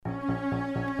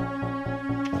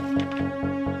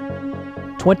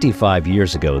25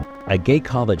 years ago, a gay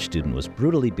college student was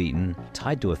brutally beaten,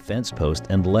 tied to a fence post,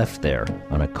 and left there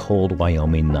on a cold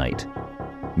Wyoming night.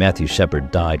 Matthew Shepard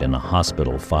died in a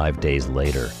hospital 5 days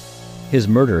later. His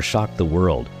murder shocked the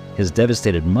world. His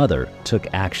devastated mother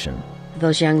took action.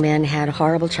 Those young men had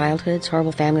horrible childhoods,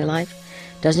 horrible family life.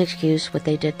 Doesn't excuse what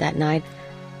they did that night.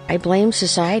 I blame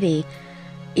society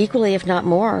equally, if not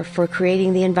more, for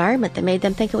creating the environment that made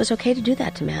them think it was okay to do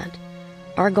that to Matt.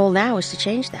 Our goal now is to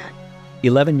change that.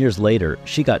 11 years later,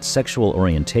 she got sexual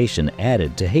orientation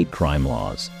added to hate crime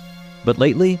laws. But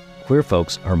lately, queer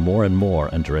folks are more and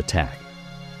more under attack.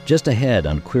 Just ahead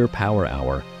on Queer Power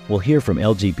Hour, we'll hear from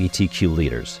LGBTQ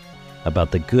leaders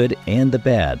about the good and the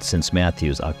bad since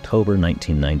Matthew's October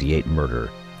 1998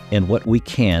 murder and what we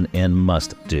can and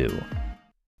must do.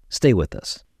 Stay with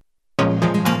us.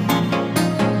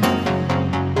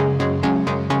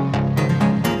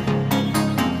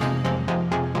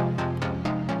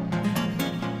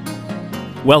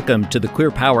 Welcome to the Queer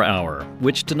Power Hour,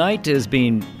 which tonight is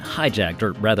being hijacked,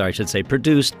 or rather I should say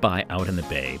produced by Out in the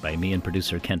Bay, by me and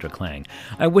producer Kendra Klang.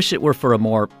 I wish it were for a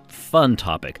more fun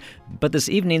topic, but this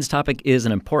evening's topic is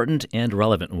an important and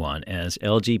relevant one as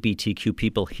LGBTQ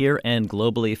people here and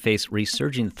globally face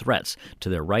resurging threats to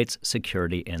their rights,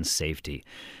 security, and safety.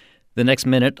 The next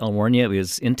minute, I'll warn you,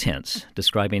 is intense,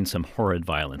 describing some horrid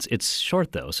violence. It's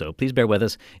short, though, so please bear with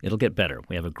us. It'll get better.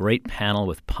 We have a great panel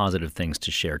with positive things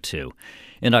to share, too.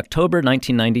 In October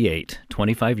 1998,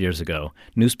 25 years ago,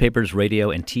 newspapers,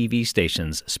 radio, and TV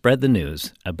stations spread the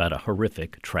news about a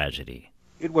horrific tragedy.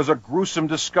 It was a gruesome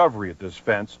discovery at this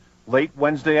fence. Late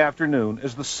Wednesday afternoon,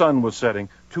 as the sun was setting,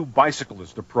 two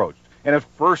bicyclists approached, and at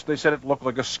first they said it looked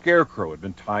like a scarecrow had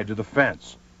been tied to the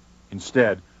fence.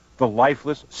 Instead, the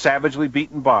lifeless, savagely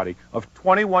beaten body of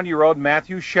 21-year-old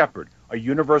Matthew Shepard, a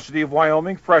University of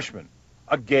Wyoming freshman,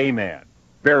 a gay man,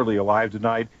 barely alive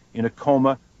tonight, in a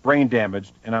coma, brain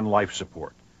damaged, and on life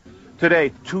support.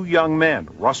 Today, two young men,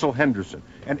 Russell Henderson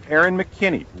and Aaron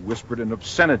McKinney, who whispered an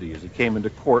obscenity as he came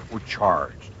into court, were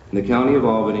charged. In the county of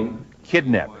Albany,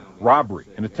 Kidnapping, robbery,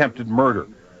 and attempted murder.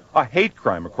 A hate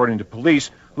crime, according to police,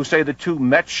 who say the two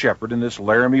met Shepard in this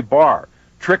Laramie bar,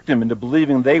 tricked him into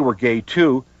believing they were gay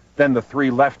too. Then the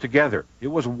three left together. It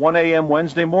was 1 a.m.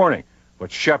 Wednesday morning,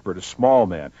 but Shepard, a small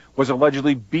man, was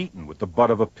allegedly beaten with the butt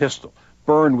of a pistol,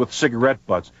 burned with cigarette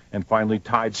butts, and finally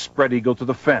tied spread eagle to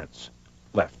the fence,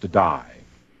 left to die.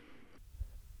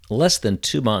 Less than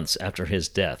 2 months after his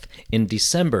death, in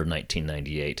December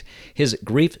 1998, his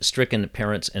grief-stricken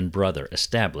parents and brother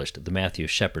established the Matthew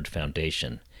Shepard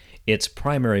Foundation. Its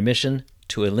primary mission,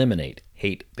 to eliminate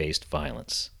hate-based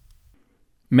violence.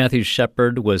 Matthew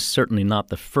Shepard was certainly not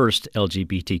the first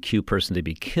LGBTQ person to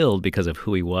be killed because of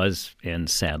who he was, and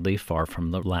sadly, far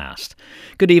from the last.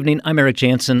 Good evening. I'm Eric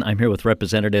Jansen. I'm here with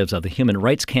representatives of the Human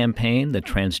Rights Campaign, the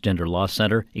Transgender Law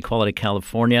Center, Equality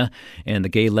California, and the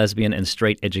Gay, Lesbian, and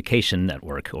Straight Education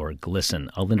Network, or GLSEN.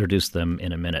 I'll introduce them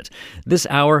in a minute. This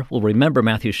hour, we'll remember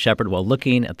Matthew Shepard while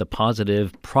looking at the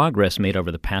positive progress made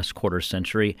over the past quarter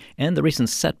century and the recent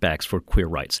setbacks for queer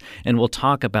rights. And we'll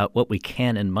talk about what we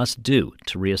can and must do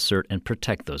to reassert and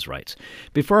protect those rights.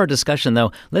 Before our discussion,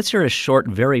 though, let's hear a short,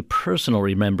 very personal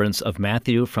remembrance of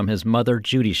Matthew from his mother,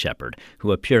 Judy Shepard,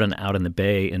 who appeared on Out in the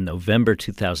Bay in November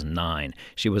 2009.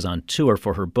 She was on tour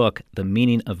for her book, The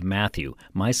Meaning of Matthew,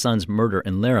 My Son's Murder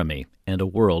in Laramie and a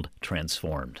World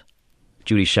Transformed.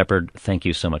 Judy Shepard, thank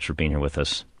you so much for being here with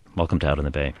us. Welcome to Out in the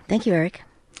Bay. Thank you, Eric.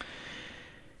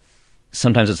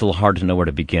 Sometimes it's a little hard to know where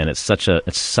to begin. It's such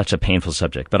a painful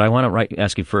subject. But I want to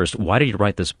ask you first, why did you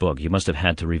write this book? You must have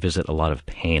had to revisit a lot of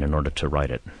pain in order to write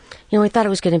it. You know, we thought it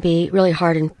was going to be really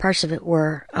hard, and parts of it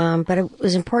were. But it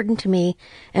was important to me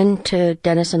and to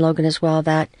Dennis and Logan as well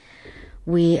that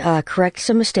we correct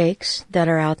some mistakes that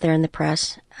are out there in the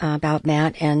press about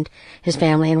Matt and his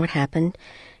family and what happened.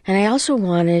 And I also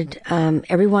wanted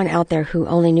everyone out there who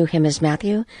only knew him as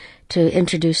Matthew to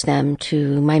introduce them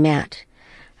to my Matt.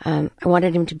 I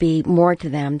wanted him to be more to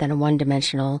them than a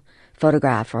one-dimensional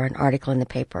photograph or an article in the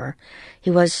paper. He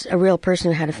was a real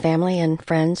person who had a family and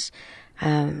friends.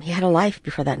 He had a life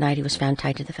before that night he was found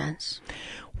tied to the fence.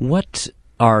 What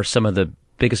are some of the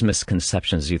biggest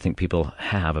misconceptions you think people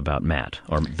have about Matt,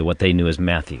 or what they knew as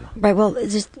Matthew? Right, well,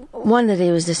 just one, that he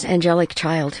was this angelic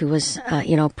child who was,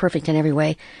 perfect in every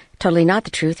way. Totally not the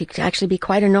truth. He could actually be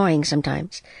quite annoying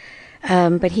sometimes.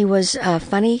 But he was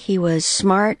funny, he was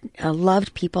smart,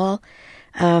 loved people,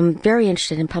 very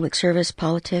interested in public service,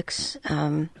 politics,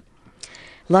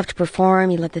 loved to perform,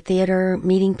 he loved the theater,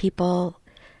 meeting people.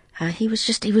 He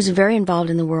was very involved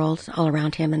in the world all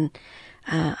around him, and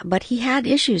but he had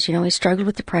issues, he struggled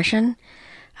with depression.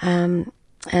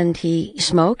 and he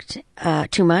smoked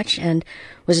too much and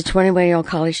was a 21-year-old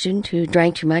college student who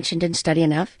drank too much and didn't study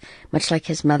enough, much like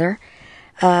his mother.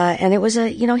 And it was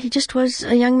he just was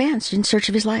a young man in search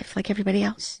of his life like everybody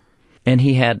else. And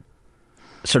he had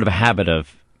sort of a habit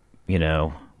of,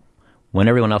 when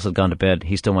everyone else had gone to bed,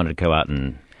 he still wanted to go out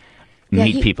and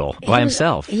meet people by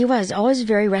himself. He was always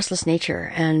very restless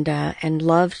nature and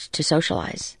loved to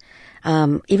socialize.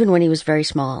 Even when he was very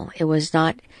small, it was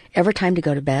not ever time to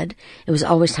go to bed. It was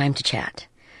always time to chat.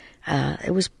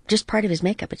 It was just part of his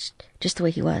makeup. It's just the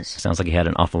way he was. Sounds like he had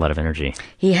an awful lot of energy.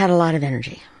 He had a lot of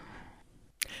energy.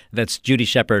 That's Judy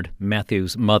Shepard,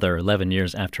 Matthew's mother, 11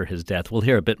 years after his death. We'll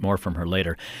hear a bit more from her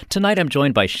later. Tonight I'm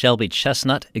joined by Shelby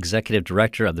Chestnut, Executive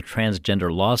Director of the Transgender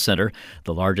Law Center,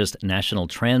 the largest national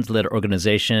trans-led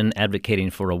organization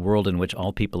advocating for a world in which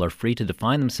all people are free to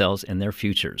define themselves and their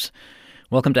futures.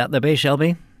 Welcome to At the Bay,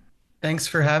 Shelby. Thanks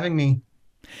for having me.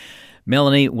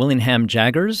 Melanie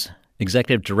Willingham-Jaggers,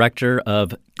 Executive Director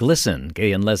of GLSEN,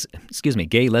 Gay,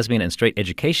 Lesbian, and Straight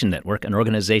Education Network, an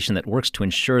organization that works to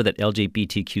ensure that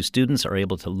LGBTQ students are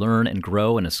able to learn and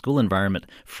grow in a school environment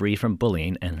free from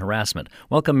bullying and harassment.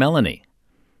 Welcome, Melanie.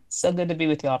 So good to be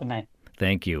with you all tonight.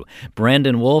 Thank you.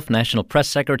 Brandon Wolf, National Press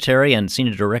Secretary and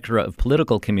Senior Director of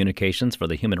Political Communications for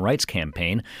the Human Rights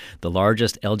Campaign, the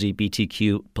largest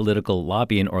LGBTQ political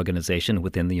lobbying organization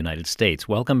within the United States.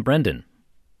 Welcome, Brendan.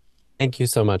 Thank you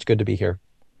so much. Good to be here.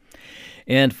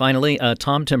 And finally,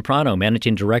 Tom Temprano,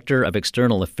 Managing Director of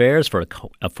External Affairs for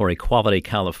Equality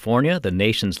California, the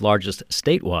nation's largest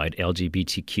statewide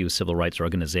LGBTQ civil rights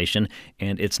organization,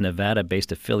 and its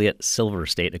Nevada-based affiliate, Silver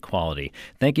State Equality.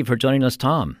 Thank you for joining us,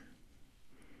 Tom.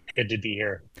 Good to be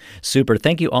here. Super.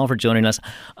 Thank you all for joining us.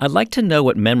 I'd like to know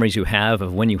what memories you have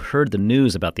of when you heard the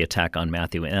news about the attack on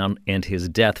Matthew and his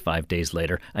death 5 days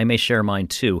later. I may share mine,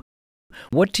 too.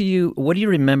 What do you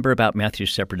remember about Matthew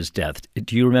Shepard's death?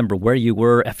 Do you remember where you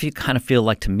were? I kind of feel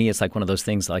like, to me, it's like one of those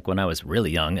things like when I was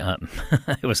really young.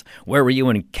 It was, where were you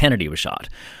when Kennedy was shot?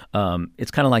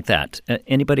 It's kind of like that.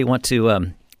 Anybody want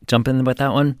to jump in with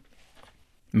that one?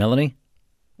 Melanie?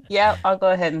 Yeah, I'll go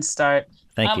ahead and start.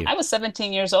 Thank you. I was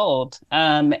 17 years old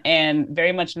and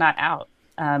very much not out.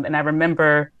 And I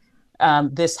remember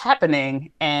this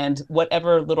happening, and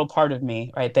whatever little part of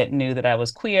me, right, that knew that I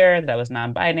was queer, that I was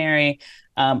non-binary,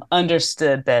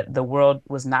 understood that the world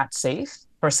was not safe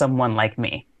for someone like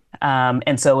me.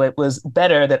 And so it was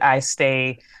better that I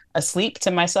stay asleep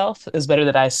to myself. It was better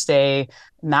that I stay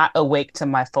not awake to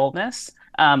my fullness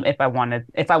if I wanted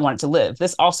to live.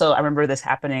 This also, I remember this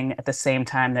happening at the same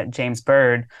time that James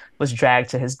Byrd was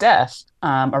dragged to his death.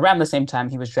 Around the same time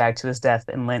he was dragged to his death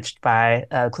and lynched by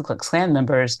Ku Klux Klan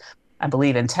members, I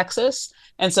believe, in Texas.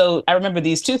 And so I remember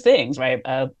these two things, right?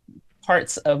 Both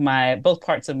parts of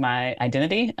my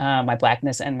identity, my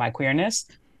Blackness and my queerness,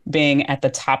 being at the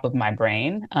top of my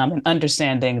brain, and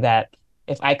understanding that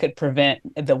if I could prevent,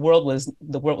 the world was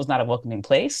not a welcoming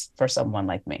place for someone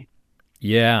like me.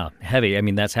 Yeah, heavy. I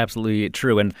mean, that's absolutely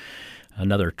true. And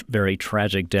another very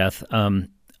tragic death.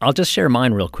 I'll just share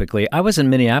mine real quickly. I was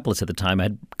in Minneapolis at the time.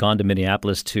 I'd gone to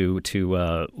Minneapolis to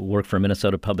work for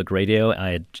Minnesota Public Radio. I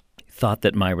had thought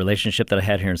that my relationship that I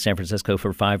had here in San Francisco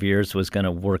for 5 years was going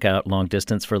to work out long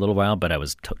distance for a little while, but I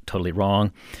was totally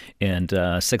wrong. And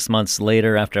 6 months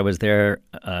later, after I was there,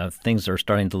 things are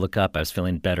starting to look up. I was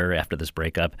feeling better after this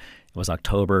breakup. It was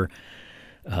October.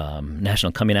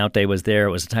 National Coming Out Day was there.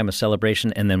 It was a time of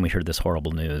celebration. And then we heard this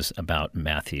horrible news about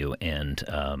Matthew. And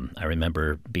I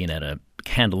remember being at a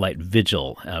candlelight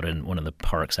vigil out in one of the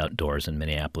parks outdoors in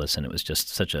Minneapolis, and it was just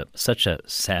such a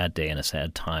sad day and a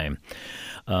sad time.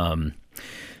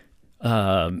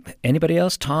 Anybody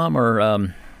else, Tom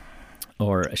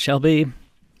or Shelby?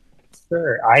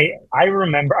 Sure. I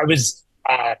remember I was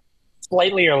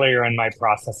slightly earlier in my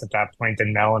process at that point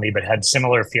than Melanie, but had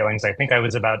similar feelings. I think I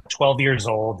was about 12 years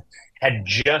old, had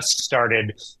just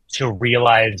started to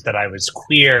realize that I was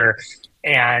queer.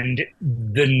 And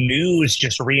the news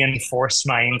just reinforced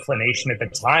my inclination at the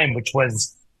time, which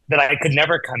was that I could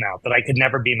never come out, that I could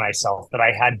never be myself, that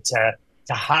I had to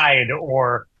hide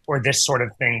or this sort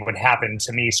of thing would happen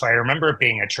to me. So I remember it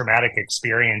being a traumatic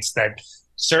experience that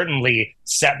certainly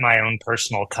set my own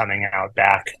personal coming out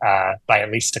back by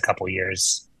at least a couple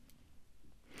years.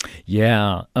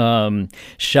 Yeah.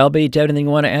 Shelby, do you have anything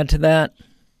you want to add to that?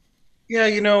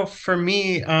 Yeah, for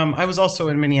me, I was also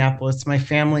in Minneapolis. My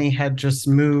family had just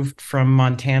moved from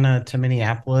Montana to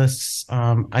Minneapolis,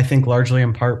 I think largely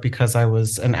in part because I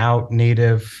was an out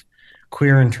Native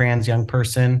queer and trans young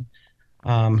person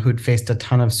who'd faced a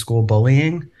ton of school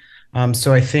bullying.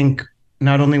 So I think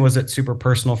not only was it super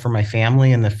personal for my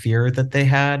family and the fear that they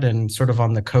had, and sort of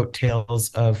on the coattails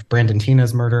of Brandon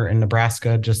Tina's murder in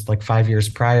Nebraska just like 5 years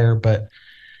prior, but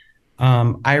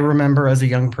I remember as a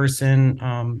young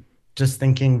person just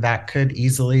thinking that could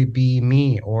easily be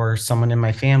me or someone in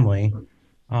my family.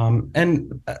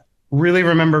 And really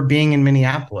remember being in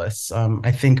Minneapolis.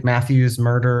 I think Matthew's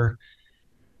murder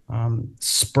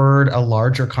spurred a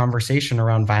larger conversation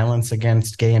around violence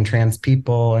against gay and trans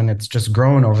people, and it's just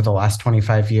grown over the last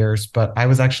 25 years. But I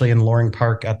was actually in Loring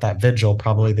Park at that vigil,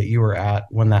 probably that you were at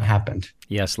when that happened.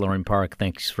 Yes, Loring Park.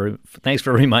 Thanks for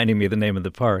reminding me of the name of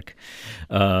the park.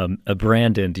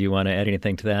 Brandon, do you want to add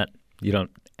anything to that? You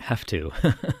don't have to.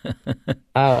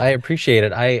 I appreciate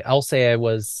it. I'll say I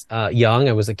was young.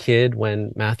 I was a kid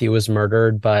when Matthew was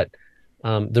murdered, but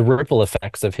the ripple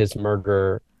effects of his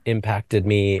murder impacted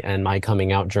me and my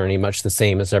coming out journey much the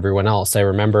same as everyone else. I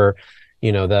remember,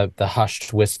 the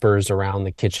hushed whispers around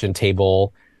the kitchen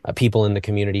table, people in the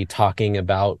community talking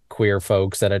about queer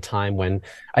folks at a time when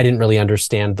I didn't really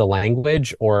understand the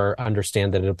language or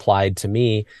understand that it applied to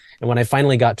me. And when I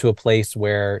finally got to a place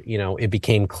where, it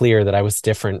became clear that I was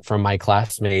different from my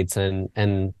classmates and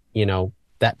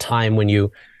that time when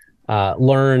you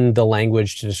learn the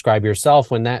language to describe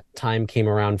yourself, when that time came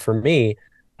around for me,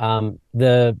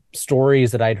 the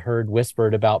stories that I'd heard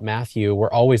whispered about Matthew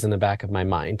were always in the back of my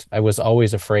mind. I was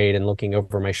always afraid and looking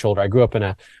over my shoulder. I grew up in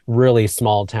a really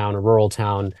small town, a rural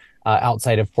town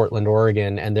outside of Portland,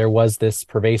 Oregon, and there was this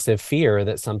pervasive fear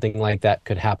that something like that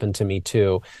could happen to me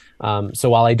too. So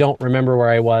while I don't remember where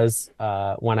I was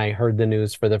when I heard the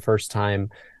news for the first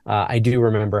time, I do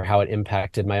remember how it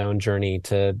impacted my own journey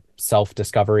to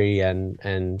self-discovery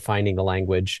and finding the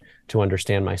language to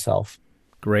understand myself.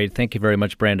 Great. Thank you very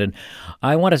much, Brandon.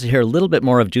 I want us to hear a little bit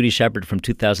more of Judy Shepard from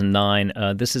 2009.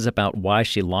 This is about why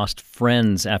she lost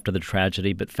friends after the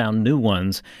tragedy, but found new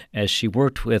ones as she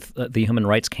worked with the Human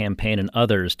Rights Campaign and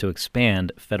others to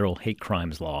expand federal hate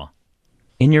crimes law.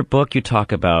 In your book, you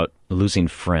talk about losing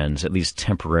friends, at least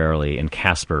temporarily, in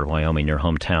Casper, Wyoming, your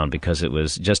hometown, because it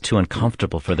was just too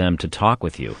uncomfortable for them to talk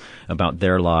with you about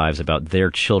their lives, about their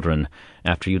children,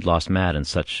 after you'd lost Matt in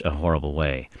such a horrible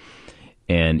way.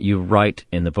 And you write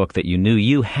in the book that you knew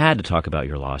you had to talk about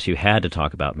your loss. You had to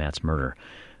talk about Matt's murder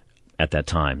at that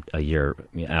time, a year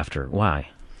after. Why?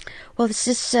 Well, it's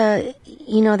just,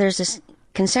 there's this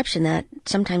conception that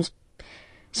sometimes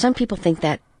some people think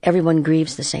that everyone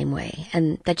grieves the same way,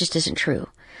 and that just isn't true.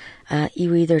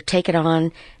 You either take it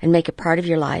on and make it part of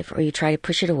your life, or you try to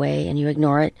push it away and you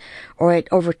ignore it, or it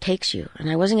overtakes you.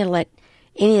 And I wasn't going to let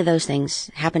any of those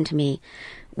things happen to me.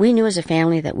 We knew as a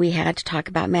family that we had to talk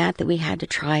about Matt, that we had to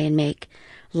try and make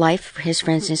life for his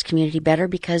friends and his community better,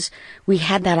 because we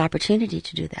had that opportunity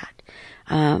to do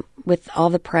that. With all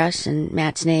the press and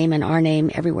Matt's name and our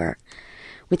name everywhere,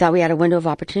 we thought we had a window of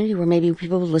opportunity where maybe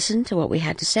people would listen to what we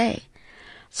had to say.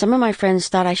 Some of my friends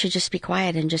thought I should just be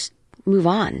quiet and just move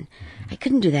on. I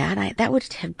couldn't do that. That would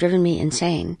have driven me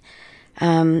insane.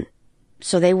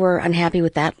 So they were unhappy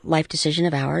with that life decision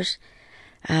of ours.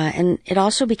 And it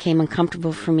also became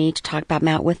uncomfortable for me to talk about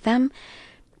Matt with them.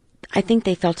 I think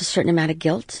they felt a certain amount of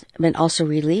guilt, but also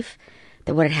relief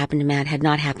that what had happened to Matt had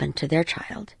not happened to their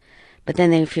child. But then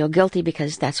they would feel guilty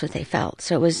because that's what they felt.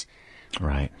 So it was,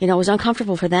 right. It was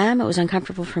uncomfortable for them. It was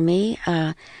uncomfortable for me.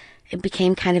 It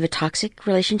became kind of a toxic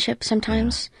relationship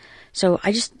sometimes. Yeah. So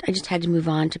I just had to move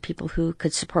on to people who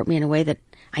could support me in a way that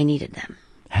I needed them.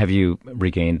 Have you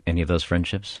regained any of those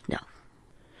friendships? No.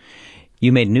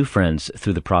 You made new friends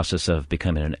through the process of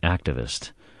becoming an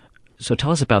activist. So tell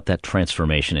us about that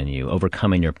transformation in you,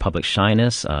 overcoming your public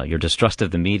shyness, your distrust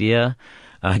of the media.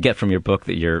 I get from your book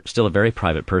that you're still a very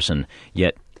private person,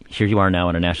 yet here you are now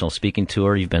on a national speaking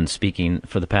tour. You've been speaking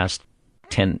for the past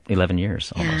 10, 11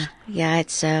 years almost. Yeah,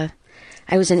 it's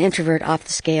I was an introvert off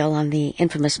the scale on the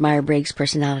infamous Myers-Briggs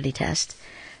personality test.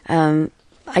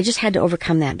 I just had to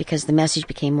overcome that because the message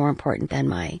became more important than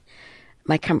my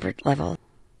comfort level.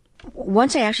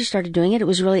 Once I actually started doing it,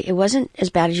 it wasn't as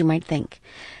bad as you might think.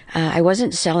 I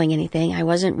wasn't selling anything. I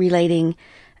wasn't relating,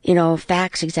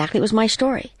 facts exactly. It was my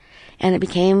story. And it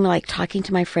became like talking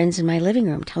to my friends in my living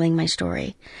room, telling my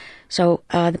story. So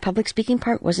the public speaking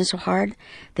part wasn't so hard.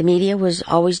 The media was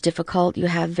always difficult. You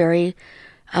have very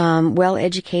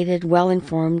well-educated,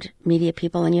 well-informed media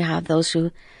people, and you have those who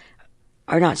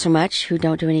are not so much, who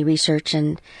don't do any research,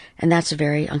 and that's a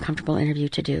very uncomfortable interview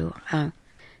to do.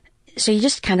 So you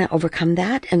just kind of overcome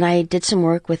that. And I did some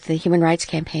work with the Human Rights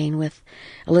Campaign with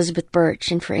Elizabeth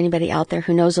Birch. And for anybody out there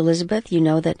who knows Elizabeth, you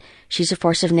know that she's a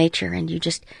force of nature and you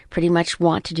just pretty much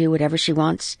want to do whatever she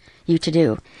wants you to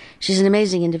do. She's an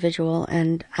amazing individual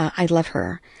and I love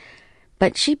her.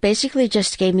 But she basically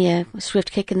just gave me a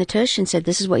swift kick in the tush and said,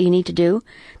 this is what you need to do.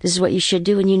 This is what you should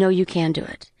do. And you know you can do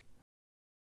it.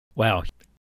 Wow.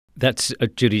 That's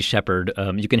Judy Shepard.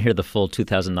 You can hear the full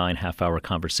 2009 half-hour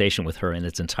conversation with her in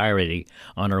its entirety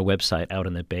on our website,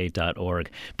 outinthebay.org.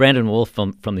 Brandon Wolf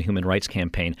from the Human Rights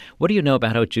Campaign. What do you know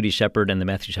about how Judy Shepard and the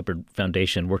Matthew Shepard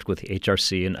Foundation worked with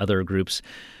HRC and other groups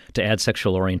to add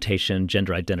sexual orientation,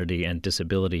 gender identity, and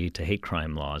disability to hate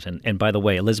crime laws? And by the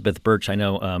way, Elizabeth Birch, I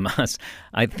know,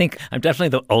 I think I'm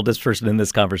definitely the oldest person in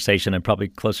this conversation. I'm probably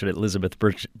closer to Elizabeth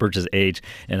Birch's age,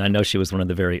 and I know she was one of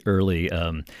the very early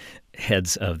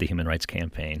heads of the Human Rights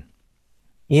Campaign.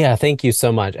 Yeah, thank you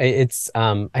so much. It's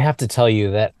I have to tell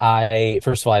you that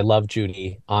first of all, I love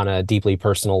Judy on a deeply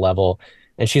personal level,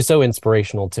 and she's so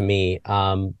inspirational to me.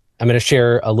 I'm going to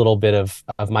share a little bit of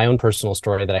my own personal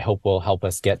story that I hope will help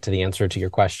us get to the answer to your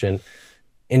question.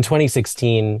 In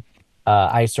 2016,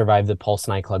 I survived the Pulse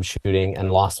nightclub shooting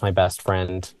and lost my best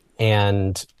friend.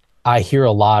 And I hear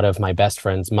a lot of my best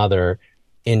friend's mother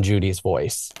in Judy's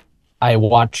voice. I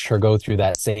watched her go through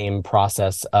that same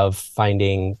process of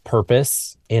finding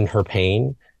purpose in her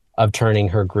pain, of turning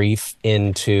her grief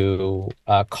into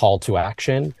a call to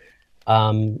action,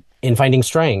 in finding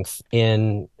strength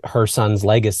in her son's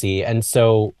legacy. And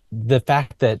so the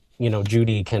fact that,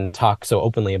 Judy can talk so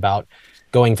openly about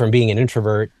going from being an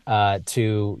introvert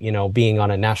to, being on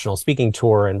a national speaking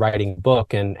tour and writing a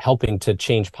book and helping to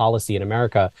change policy in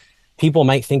America, people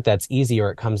might think that's easy or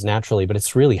it comes naturally, but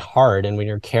it's really hard. And when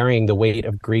you're carrying the weight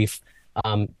of grief,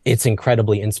 it's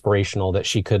incredibly inspirational that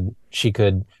she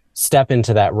could step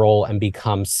into that role and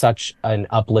become such an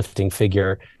uplifting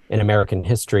figure in American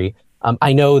history.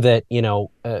 I know that,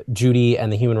 Judy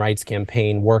and the Human Rights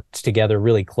Campaign worked together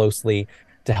really closely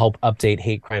to help update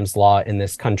hate crimes law in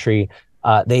this country.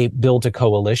 They built a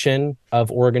coalition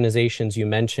of organizations. You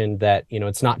mentioned that,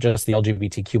 it's not just the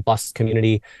LGBTQ plus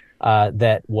community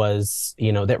that was,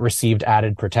 that received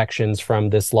added protections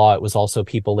from this law. It was also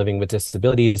people living with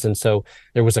disabilities. And so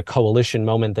there was a coalition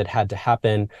moment that had to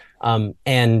happen.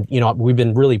 And, we've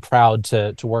been really proud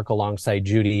to work alongside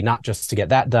Judy, not just to get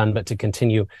that done, but to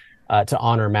continue to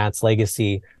honor Matt's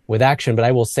legacy with action. But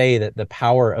I will say that the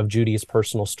power of Judy's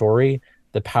personal story,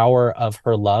 the power of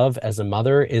her love as a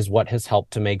mother, is what has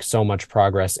helped to make so much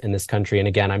progress in this country. And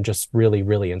again, I'm just really,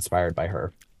 really inspired by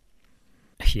her.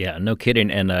 Yeah, no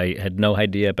kidding. And I had no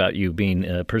idea about you being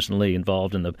personally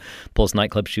involved in the Pulse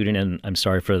nightclub shooting. And I'm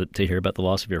sorry to hear about the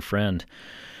loss of your friend.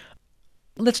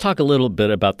 Let's talk a little bit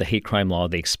about the hate crime law,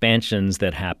 the expansions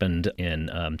that happened in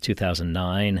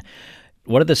 2009.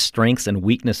 What are the strengths and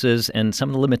weaknesses and some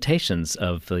of the limitations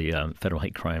of the federal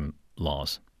hate crime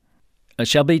laws?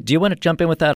 Shelby, do you want to jump in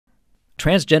with that?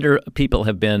 Transgender people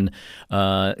have been,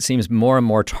 seems more and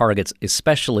more targets,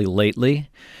 especially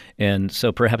lately. And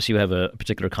so perhaps you have a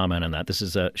particular comment on that. This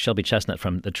is Shelby Chestnut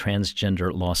from the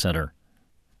Transgender Law Center.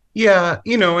 Yeah,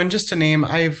 and just to name,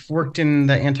 I've worked in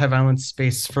the anti-violence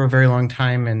space for a very long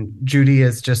time, and Judy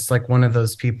is just like one of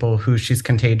those people who she's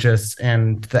contagious,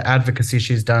 and the advocacy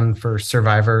she's done for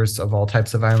survivors of all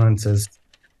types of violence is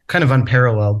kind of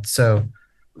unparalleled. So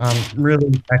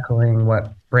really echoing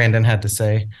what Brandon had to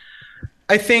say.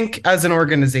 I think as an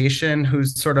organization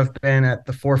who's sort of been at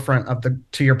the forefront of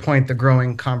to your point, the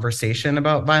growing conversation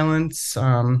about violence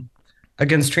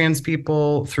against trans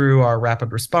people through our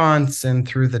rapid response and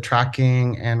through the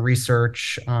tracking and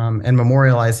research and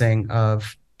memorializing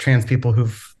of trans people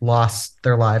who've lost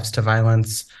their lives to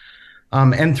violence,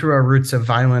 and through our Roots of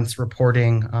Violence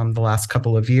reporting the last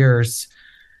couple of years,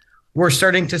 we're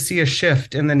starting to see a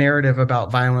shift in the narrative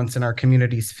about violence in our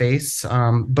communities face,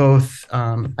 both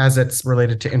as it's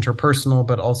related to interpersonal,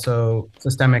 but also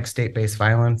systemic state-based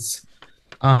violence.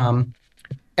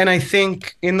 And I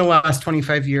think in the last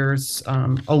 25 years,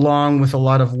 along with a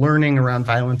lot of learning around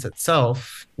violence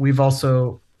itself, we've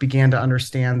also began to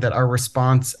understand that our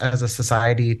response as a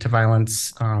society to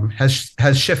violence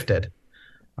has shifted.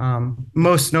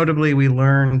 Most notably, we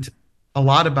learned a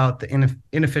lot about the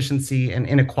inefficiency and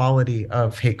inequality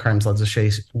of hate crimes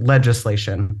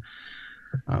legislation.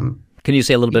 Can you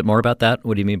say a little bit more about that?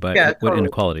 What do you mean by what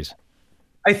inequalities?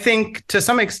 I think to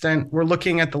some extent, we're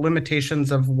looking at the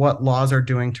limitations of what laws are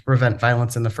doing to prevent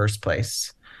violence in the first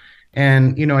place.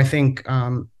 And, I think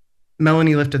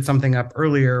Melanie lifted something up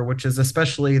earlier, which is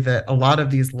especially that a lot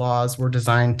of these laws were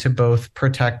designed to both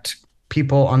protect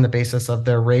people on the basis of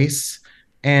their race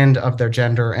and of their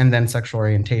gender and then sexual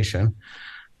orientation.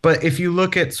 But if you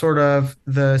look at sort of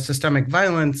the systemic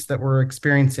violence that we're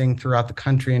experiencing throughout the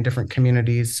country in different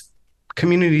communities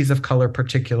of color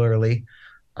particularly,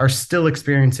 are still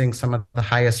experiencing some of the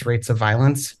highest rates of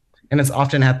violence. and it's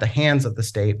often at the hands of the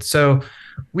state. So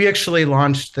we actually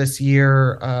launched this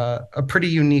year a pretty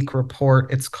unique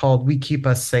report. It's called We Keep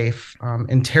Us Safe,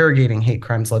 Interrogating Hate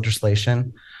Crimes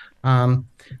Legislation.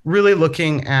 Really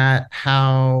looking at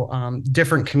how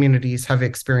different communities have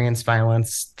experienced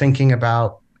violence, thinking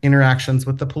about interactions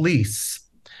with the police,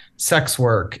 sex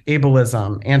work,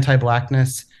 ableism,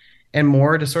 anti-Blackness, and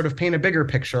more, to sort of paint a bigger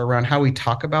picture around how we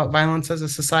talk about violence as a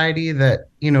society. That,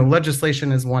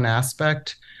 legislation is one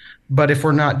aspect, but if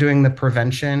we're not doing the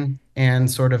prevention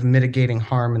and sort of mitigating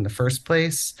harm in the first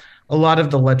place, a lot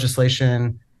of the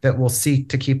legislation that will seek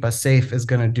to keep us safe is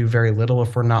going to do very little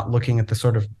if we're not looking at the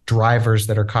sort of drivers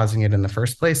that are causing it in the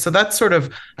first place. So that's sort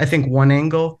of, I think, one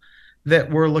angle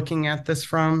that we're looking at this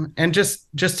from. And just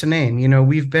to name,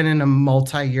 we've been in a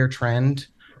multi-year trend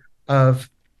of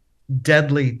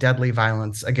deadly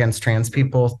violence against trans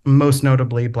people, most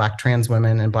notably Black trans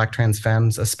women and Black trans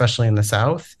femmes, especially in the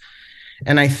South.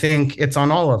 And I think it's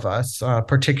on all of us,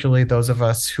 particularly those of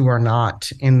us who are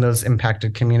not in those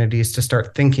impacted communities, to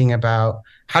start thinking about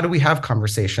how do we have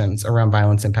conversations around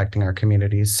violence impacting our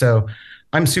communities. So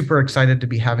I'm super excited to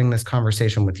be having this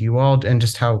conversation with you all, and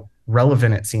just how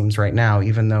relevant it seems right now,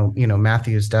 even though,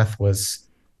 Matthew's death was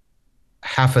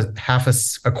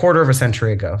a quarter of a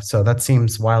century ago. So that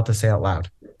seems wild to say out loud.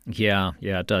 Yeah,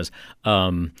 it does.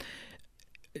 I'm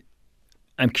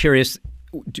curious,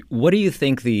 what do you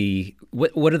think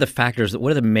what are the factors,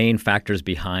 what are the main factors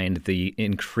behind the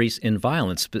increase in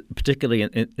violence,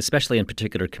 especially in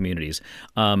particular communities?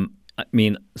 I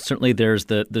mean, certainly there's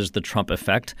the Trump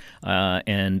effect,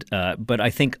 but I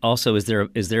think also, is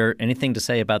there anything to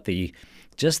say about the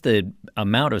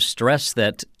amount of stress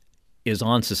that is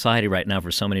on society right now for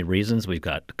so many reasons? We've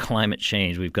got climate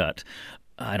change. We've got,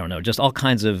 I don't know, just all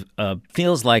kinds of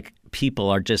feels like people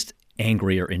are just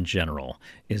angrier in general.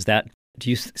 Do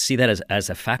you see that as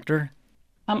a factor?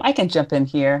 I can jump in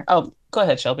here. Oh, go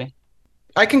ahead, Shelby.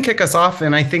 I can kick us off,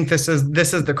 and I think this is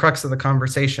the crux of the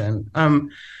conversation.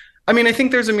 I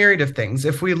think there's a myriad of things.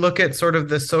 If we look at sort of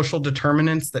the social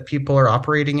determinants that people are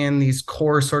operating in, these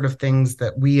core sort of things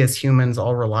that we as humans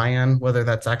all rely on, whether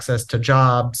that's access to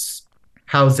jobs,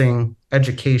 housing,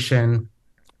 education,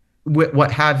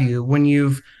 what have you, when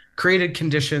you've created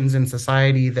conditions in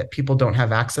society that people don't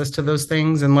have access to those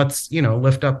things. And let's,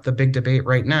 lift up the big debate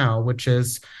right now, which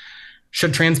is,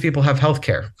 should trans people have health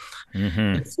care?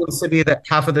 Mm-hmm. It seems to be that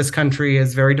half of this country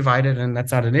is very divided, and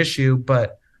that's not an issue.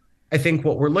 But I think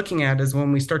what we're looking at is,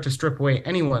 when we start to strip away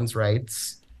anyone's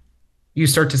rights, you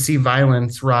start to see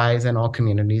violence rise in all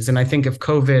communities. And I think if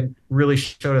COVID really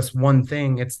showed us one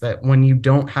thing, it's that when you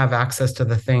don't have access to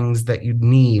the things that you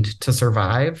need to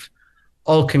survive,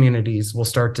 all communities will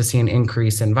start to see an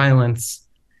increase in violence,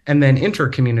 and then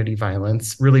inter-community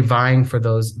violence, really vying for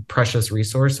those precious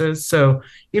resources. So,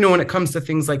 when it comes to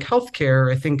things like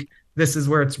healthcare, I think this is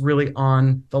where it's really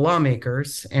on the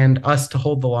lawmakers and us to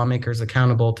hold the lawmakers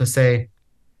accountable, to say,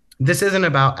 this isn't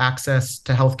about access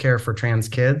to healthcare for trans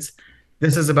kids.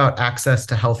 This is about access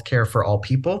to healthcare for all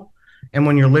people. And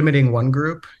when you're limiting one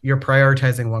group, you're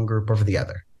prioritizing one group over the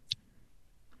other.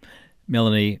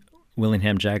 Melanie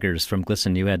Willingham-Jaggers from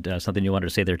GLSEN, you had something you wanted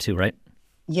to say there too, right?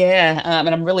 Yeah, and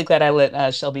I'm really glad I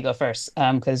let Shelby go first,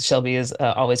 because Shelby is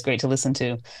always great to listen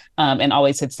to, and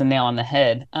always hits the nail on the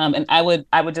head. And I would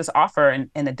just offer,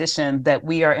 in addition, that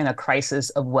we are in a crisis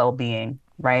of well-being,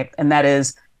 right? And that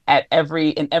is in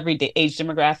every age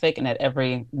demographic, and at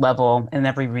every level, in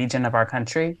every region of our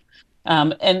country.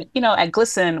 And at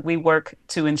GLSEN, we work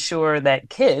to ensure that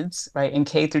kids, right, in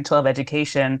K through 12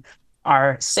 education,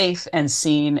 are safe and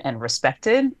seen and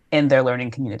respected in their learning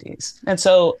communities. And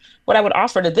so what I would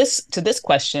offer to this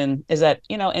question is that,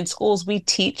 in schools, we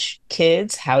teach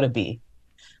kids how to be.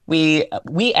 We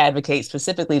advocate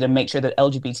specifically to make sure that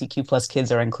LGBTQ plus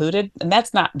kids are included. And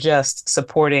that's not just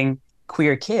supporting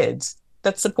queer kids,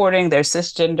 that's supporting their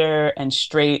cisgender and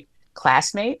straight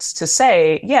classmates to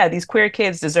say, yeah, these queer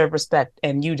kids deserve respect,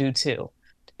 and you do too.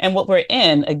 And what we're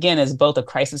in, again, is both a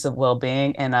crisis of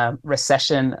well-being and a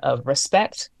recession of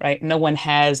respect, right? No one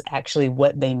has actually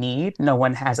what they need. No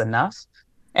one has enough.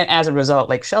 And as a result,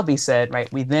 like Shelby said,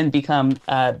 right, we then becomes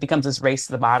this race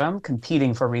to the bottom,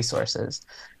 competing for resources.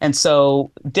 And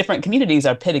so different communities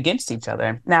are pit against each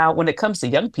other. Now, when it comes to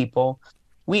young people,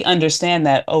 we understand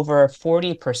that over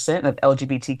 40% of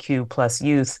LGBTQ plus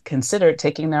youth consider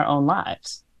taking their own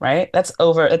lives, right? That's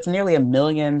nearly 1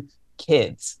 million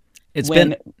kids. It's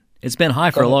been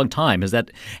high for a long time. Has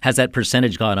that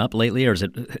percentage gone up lately, or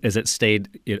has it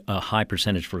stayed a high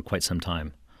percentage for quite some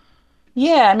time?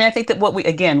 Yeah, I think that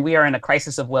we are in a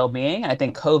crisis of well-being. I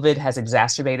think COVID has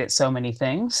exacerbated so many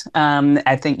things.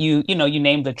 I think you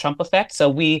named the Trump effect. So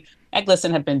we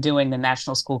Eglison have been doing the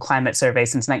National School Climate Survey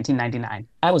since 1999.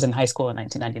 I was in high school in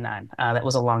 1999. That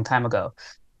was a long time ago.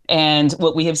 And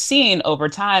what we have seen over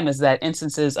time is that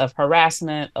instances of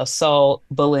harassment, assault,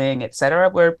 bullying, et cetera,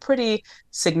 were pretty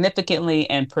significantly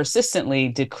and persistently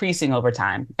decreasing over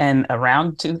time. And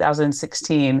around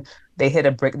 2016, they hit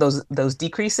a break. Those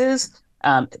decreases,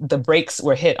 the brakes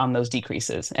were hit on those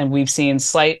decreases, and we've seen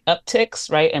slight upticks,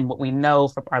 right? And what we know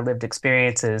from our lived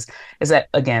experiences is that,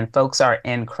 again, folks are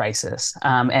in crisis,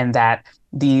 and that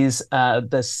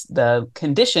the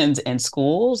conditions in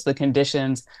schools, the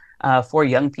conditions for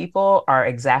young people are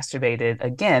exacerbated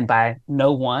again by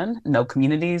no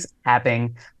communities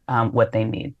having what they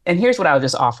need. And here's what I'll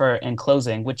just offer in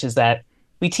closing, which is that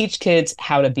we teach kids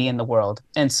how to be in the world.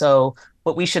 And so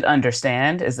what we should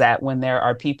understand is that when there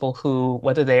are people who,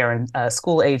 whether they are in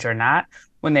school age or not,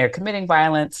 when they're committing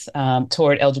violence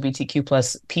toward LGBTQ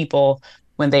plus people,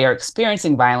 when they are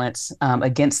experiencing violence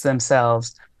against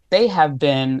themselves,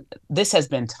 this has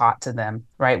been taught to them,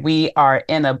 right? We are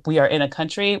in a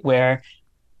country where,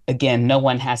 again, no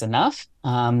one has enough,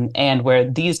 and where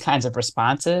these kinds of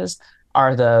responses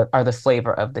are the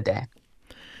flavor of the day.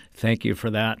 Thank you for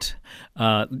that.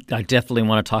 I definitely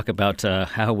want to talk about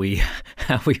how we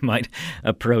might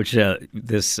approach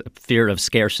this fear of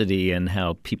scarcity and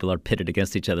how people are pitted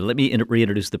against each other. Let me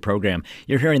reintroduce the program.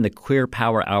 You're hearing the Queer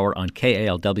Power Hour on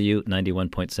KALW 91.7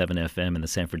 FM in the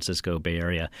San Francisco Bay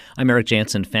Area. I'm Eric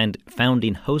Jansen,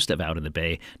 founding host of Out of the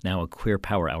Bay, now a Queer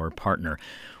Power Hour partner.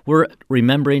 We're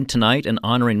remembering tonight and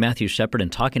honoring Matthew Shepard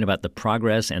and talking about the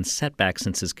progress and setbacks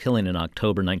since his killing in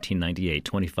October 1998,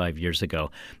 25 years ago.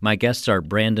 My guests are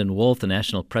Brandon Wolf, the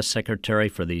National Press Secretary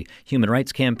for the Human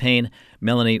Rights Campaign,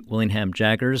 Melanie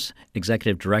Willingham-Jaggers,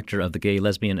 Executive Director of the Gay,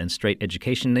 Lesbian, and Straight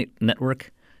Education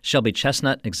Network, Shelby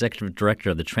Chestnut, Executive Director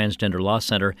of the Transgender Law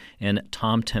Center, and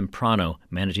Tom Temprano,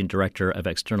 Managing Director of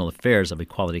External Affairs of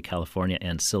Equality California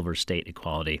and Silver State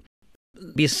Equality.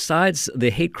 Besides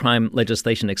the hate crime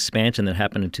legislation expansion that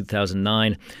happened in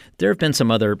 2009, there have been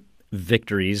some other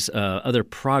victories, other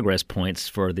progress points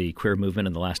for the queer movement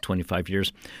in the last 25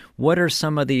 years. What are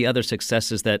some of the other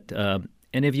successes that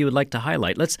any of you would like to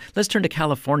highlight? Let's turn to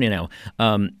California now.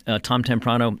 Tom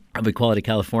Temprano of Equality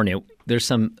California. There's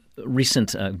some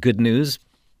recent good news.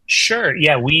 Sure.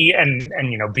 Yeah, we and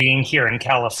being here in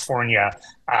California,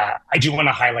 I do want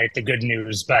to highlight the good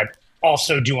news, but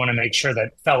also do want to make sure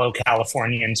that fellow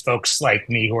Californians, folks like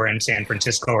me who are in San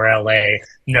Francisco or LA,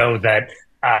 know that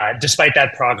despite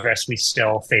that progress, we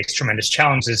still face tremendous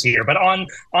challenges here. But on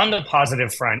the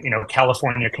positive front,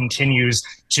 California continues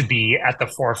to be at the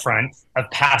forefront of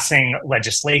passing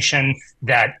legislation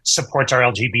that supports our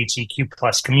LGBTQ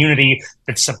plus community,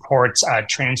 that supports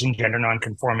trans and gender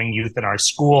nonconforming youth in our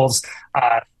schools,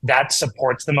 that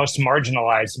supports the most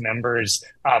marginalized members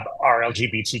of our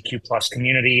LGBTQ plus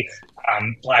community,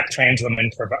 Black trans women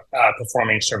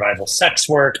performing survival sex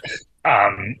work,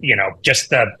 just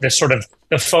the sort of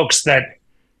the folks that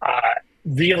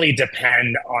really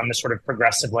depend on the sort of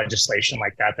progressive legislation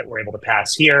like that we're able to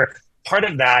pass here. Part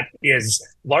of that is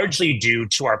largely due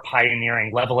to our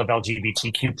pioneering level of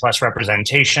LGBTQ plus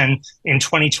representation. In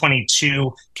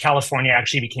 2022, California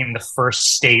actually became the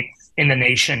first state in the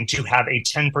nation to have a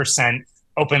 10%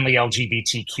 openly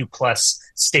LGBTQ plus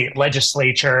state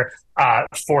legislature.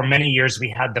 For many years, we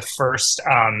had the first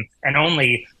and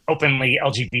only openly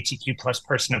LGBTQ plus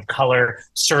person of color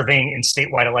serving in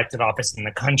statewide elected office in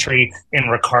the country, in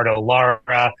Ricardo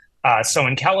Lara. So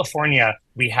in California,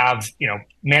 we have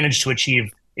managed to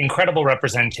achieve incredible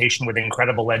representation with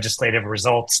incredible legislative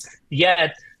results.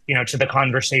 Yet, to the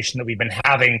conversation that we've been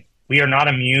having, we are not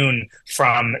immune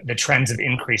from the trends of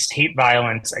increased hate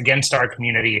violence against our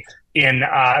community. In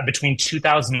between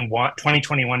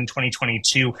 2021 and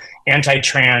 2022,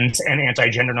 anti-trans and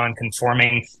anti-gender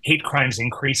nonconforming hate crimes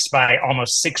increased by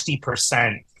almost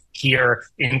 60% here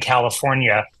in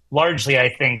California, largely, I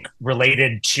think,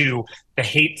 related to the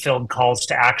hate-filled calls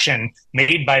to action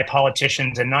made by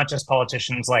politicians, and not just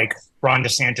politicians like Ron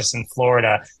DeSantis in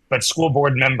Florida, but school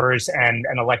board members and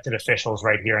elected officials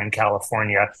right here in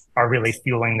California are really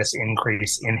fueling this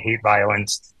increase in hate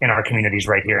violence in our communities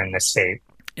right here in this state.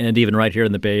 And even right here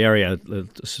in the Bay Area, the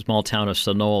small town of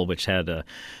Sunol, which had a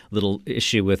little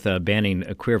issue with banning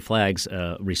queer flags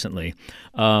recently.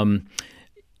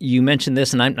 You mentioned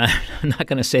this, and I'm not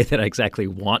going to say that I exactly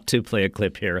want to play a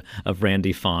clip here of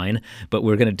Randy Fine, but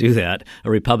we're going to do that.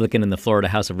 A Republican in the Florida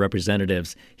House of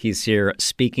Representatives. He's here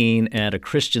speaking at a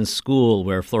Christian school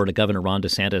where Florida Governor Ron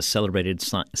DeSantis celebrated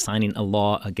signing a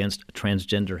law against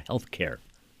transgender health care.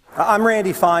 I'm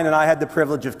Randy Fine, and I had the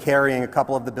privilege of carrying a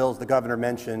couple of the bills the governor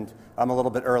mentioned a little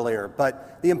bit earlier.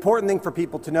 But the important thing for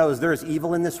people to know is there is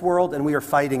evil in this world, and we are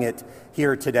fighting it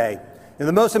here today. And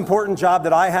the most important job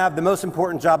that I have, the most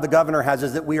important job the governor has,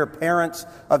 is that we are parents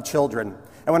of children.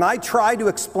 And when I try to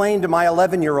explain to my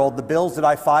 11-year-old the bills that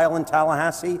I file in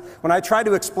Tallahassee, when I try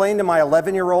to explain to my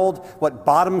 11-year-old what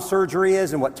bottom surgery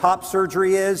is and what top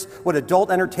surgery is, what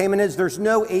adult entertainment is, there's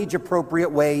no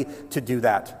age-appropriate way to do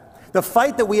that. The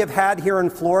fight that we have had here in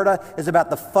Florida is about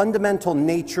the fundamental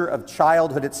nature of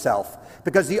childhood itself.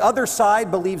 Because the other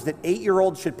side believes that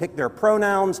 8-year-olds should pick their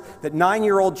pronouns, that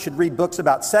 9-year-olds should read books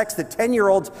about sex, that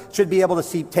 10-year-olds should be able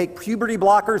to take puberty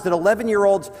blockers, that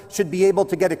 11-year-olds should be able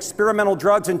to get experimental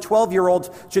drugs, and 12-year-olds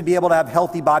should be able to have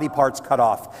healthy body parts cut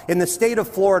off. In the state of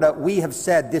Florida, we have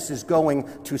said this is going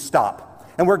to stop.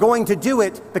 And we're going to do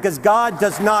it because God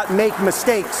does not make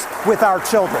mistakes with our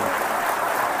children.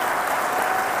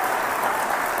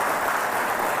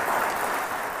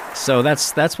 So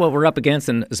that's what we're up against,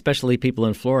 and especially people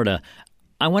in Florida.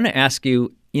 I want to ask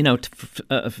you,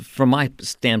 from my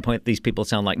standpoint, these people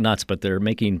sound like nuts, but they're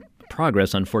making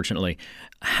progress, unfortunately.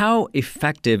 How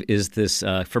effective is this,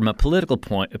 from a political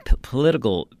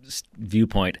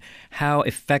viewpoint, how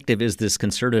effective is this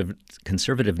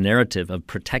conservative narrative of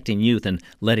protecting youth and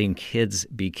letting kids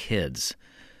be kids?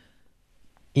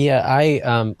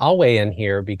 Yeah, I'll weigh in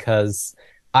here because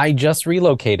I just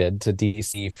relocated to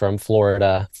DC from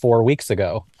Florida 4 weeks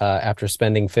ago after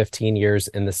spending 15 years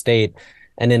in the state.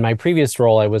 And in my previous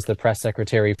role, I was the press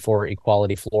secretary for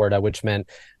Equality Florida, which meant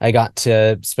I got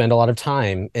to spend a lot of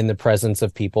time in the presence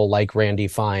of people like Randy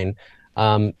Fine.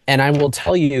 And I will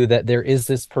tell you that there is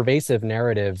this pervasive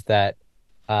narrative that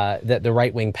the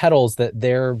right wing peddles, that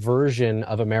their version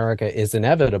of America is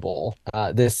inevitable.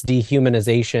 This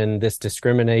dehumanization, this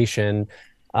discrimination,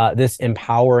 this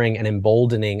empowering and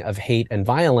emboldening of hate and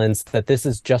violence, that this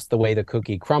is just the way the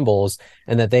cookie crumbles,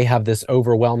 and that they have this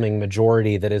overwhelming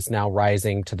majority that is now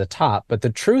rising to the top. But the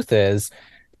truth is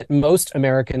that most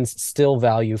Americans still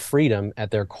value freedom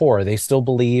at their core. They still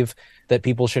believe that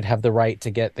people should have the right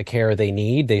to get the care they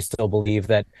need. They still believe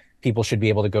that people should be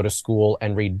able to go to school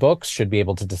and read books, should be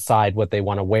able to decide what they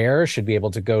want to wear, should be able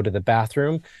to go to the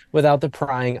bathroom without the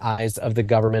prying eyes of the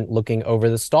government looking over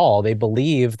the stall. They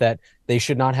believe that they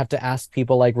should not have to ask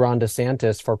people like Ron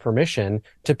DeSantis for permission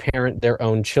to parent their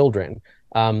own children.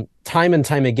 Time and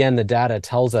time again, the data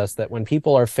tells us that when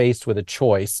people are faced with a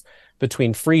choice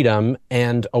between freedom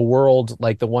and a world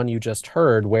like the one you just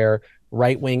heard, where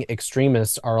right-wing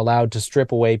extremists are allowed to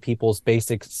strip away people's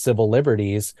basic civil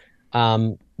liberties,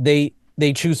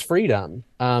 they choose freedom.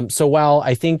 So while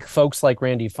I think folks like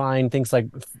Randy Fine, folks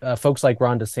like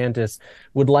Ron DeSantis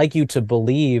would like you to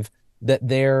believe that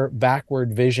their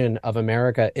backward vision of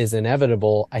America is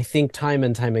inevitable, I think time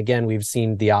and time again we've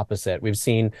seen the opposite. We've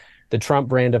seen the Trump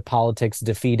brand of politics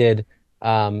defeated,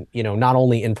 not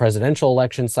only in presidential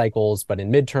election cycles, but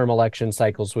in midterm election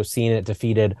cycles. We've seen it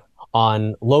defeated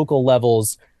on local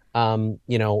levels, and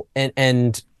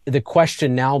the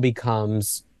question now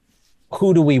becomes,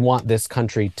 who do we want this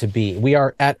country to be? We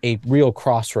are at a real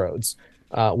crossroads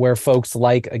where folks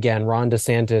like, again, Ron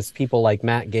DeSantis, people like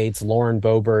Matt Gaetz, Lauren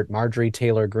Boebert, Marjorie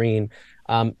Taylor Greene,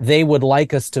 they would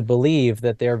like us to believe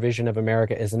that their vision of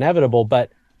America is inevitable,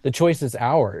 but the choice is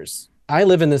ours. I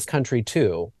live in this country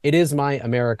too. It is my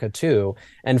America too.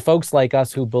 And folks like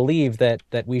us who believe that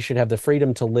we should have the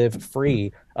freedom to live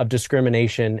free of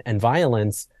discrimination and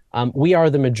violence, we are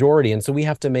the majority. And so we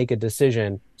have to make a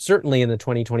decision, certainly in the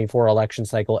 2024 election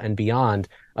cycle and beyond,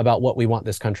 about what we want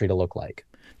this country to look like.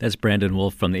 That's Brandon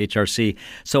Wolf from the HRC.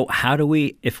 So how do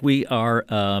we, if we are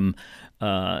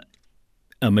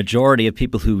a majority of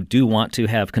people who do want to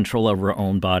have control over our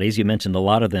own bodies, you mentioned a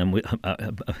lot of them.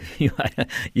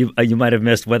 You might have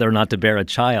missed whether or not to bear a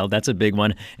child. That's a big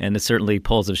one. And certainly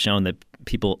polls have shown that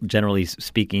people, generally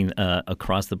speaking,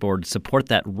 across the board, support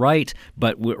that right,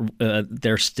 but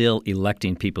they're still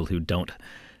electing people who don't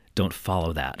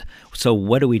follow that. So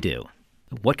what do we do?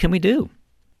 What can we do?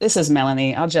 This is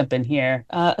Melanie. I'll jump in here.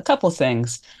 A couple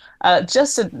things.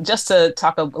 Just to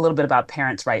talk a little bit about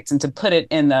parents' rights and to put it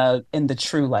in the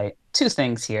true light. Two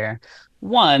things here.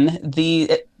 One,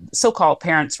 the so-called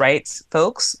parents' rights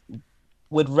folks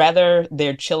would rather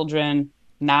their children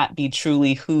not be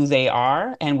truly who they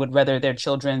are and would rather their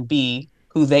children be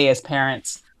who they as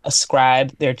parents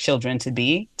ascribe their children to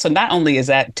be. So not only is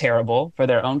that terrible for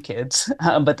their own kids,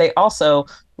 but they also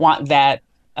want that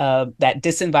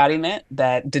disembodiment,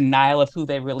 that denial of who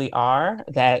they really are,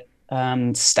 that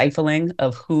stifling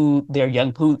of who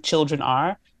who children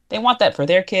are. They want that for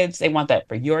their kids. They want that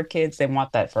for your kids. They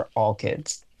want that for all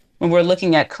kids. when we're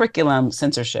looking at curriculum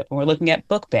censorship, when we're looking at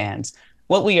book bans,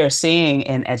 what we are seeing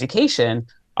in education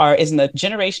is the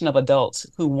generation of adults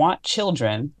who want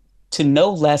children to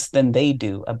know less than they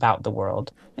do about the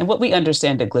world. And what we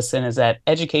understand at GLSEN is that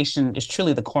education is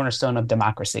truly the cornerstone of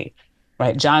democracy,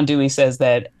 right? John Dewey says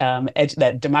that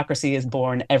that democracy is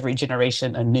born every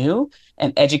generation anew,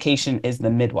 and education is the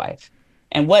midwife.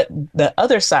 And what the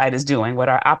other side is doing, what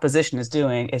our opposition is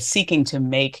doing, is seeking to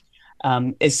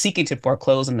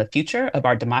foreclose on the future of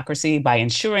our democracy by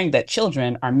ensuring that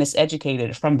children are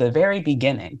miseducated from the very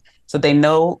beginning, so they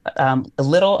know a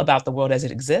little about the world as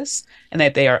it exists, and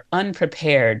that they are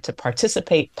unprepared to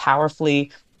participate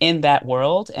powerfully in that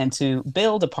world and to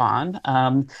build upon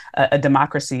a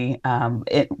democracy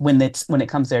when it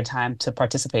comes their time to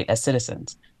participate as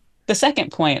citizens. The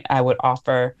second point I would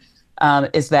offer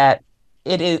is that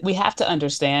we have to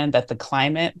understand that the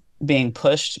climate being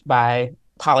pushed by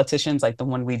politicians like the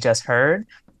one we just heard,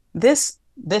 this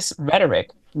rhetoric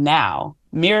now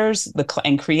mirrors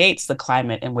and creates the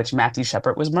climate in which Matthew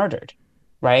Shepard was murdered,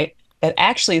 right? That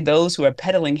actually those who are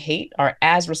peddling hate are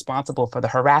as responsible for the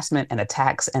harassment and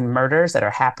attacks and murders that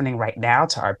are happening right now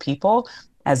to our people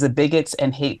as the bigots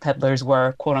and hate peddlers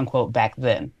were, quote unquote, back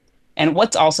then. And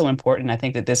what's also important, I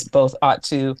think that this both ought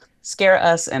to scare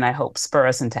us and I hope spur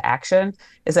us into action,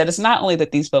 is that it's not only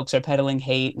that these folks are peddling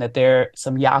hate and that they're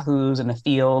some yahoos in the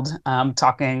field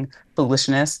talking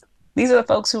foolishness. These are the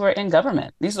folks who are in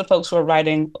government. These are the folks who are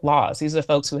writing laws. These are the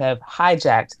folks who have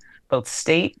hijacked both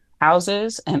state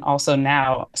houses and also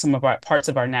now some of our parts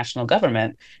of our national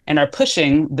government and are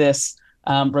pushing this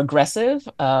regressive,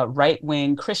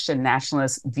 right-wing Christian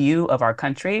nationalist view of our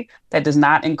country that does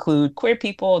not include queer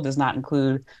people, does not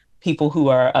include people who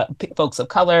are folks of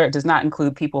color, does not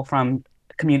include people from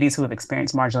communities who have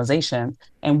experienced marginalization.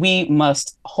 And we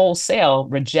must wholesale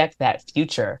reject that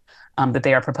future that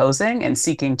they are proposing and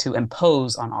seeking to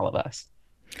impose on all of us.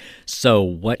 So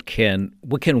what can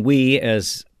we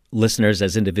as listeners,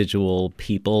 as individual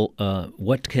people,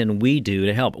 what can we do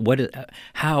to help?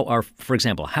 For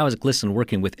example, how is GLSEN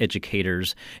working with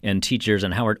educators and teachers,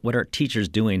 and what are teachers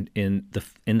doing in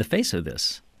the face of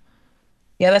this?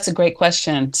 Yeah, that's a great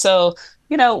question. So,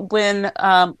 when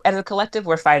as a collective,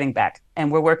 we're fighting back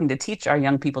and we're working to teach our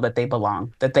young people that they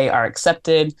belong, that they are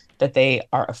accepted, that they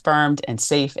are affirmed and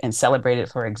safe and celebrated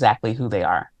for exactly who they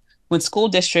are. When school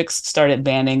districts started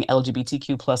banning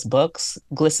LGBTQ plus books,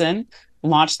 GLSEN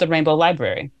launched the Rainbow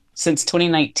Library. Since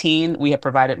 2019, we have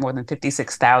provided more than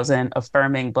 56,000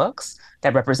 affirming books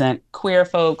that represent queer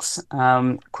folks,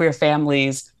 queer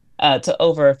families, to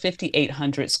over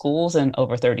 5,800 schools in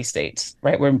over 30 states,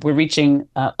 right? We're reaching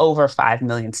over 5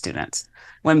 million students.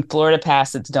 When Florida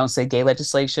passed its Don't Say Gay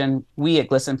legislation, we at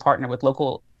GLSEN partnered with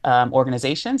local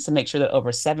organizations to make sure that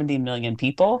over 70 million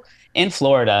people in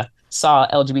Florida saw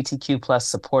LGBTQ plus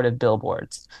supportive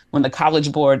billboards. When the College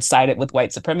Board sided with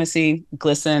white supremacy,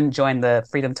 GLSEN joined the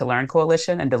Freedom to Learn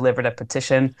Coalition and delivered a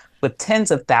petition with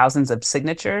tens of thousands of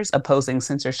signatures opposing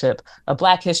censorship of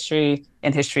Black history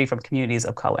and history from communities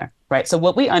of color, right? So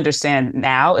what we understand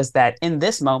now is that in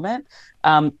this moment,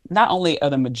 not only are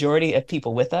the majority of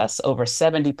people with us, over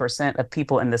 70% of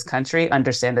people in this country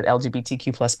understand that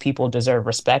LGBTQ plus people deserve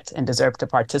respect and deserve to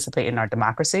participate in our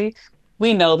democracy.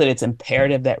 We know that it's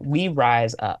imperative that we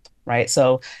rise up, right?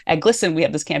 So at GLSEN, we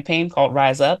have this campaign called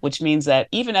Rise Up, which means that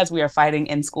even as we are fighting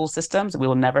in school systems, we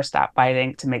will never stop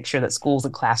fighting to make sure that schools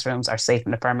and classrooms are safe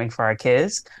and affirming for our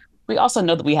kids. We also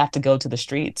know that we have to go to the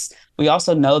streets. We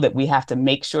also know that we have to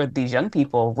make sure that these young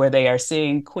people, where they are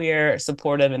seeing queer,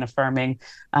 supportive, and affirming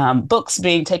books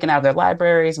being taken out of their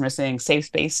libraries, and we're seeing safe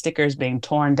space stickers being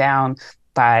torn down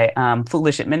by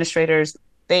foolish administrators,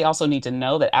 they also need to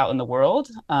know that out in the world,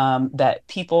 that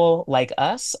people like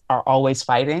us are always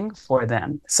fighting for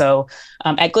them. So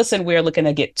at GLSEN, we're looking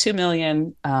to get 2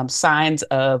 million signs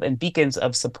of and beacons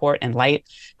of support and light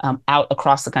out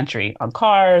across the country on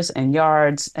cars and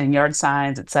yards and yard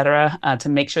signs, et cetera, to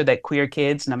make sure that queer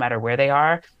kids, no matter where they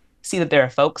are, see that there are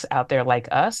folks out there like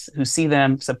us who see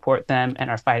them, support them, and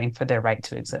are fighting for their right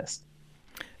to exist.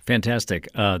 Fantastic.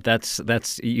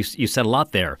 You said a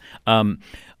lot there.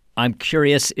 I'm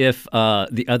curious if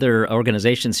the other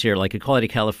organizations here, like Equality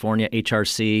California,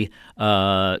 HRC,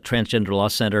 Transgender Law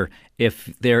Center,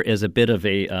 if there is a bit of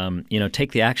a,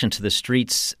 take the action to the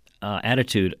streets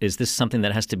attitude, is this something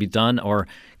that has to be done, or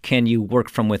can you work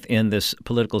from within this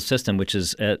political system, which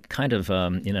is kind of,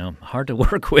 hard to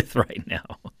work with right now?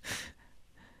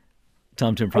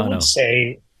 Tom Timprano.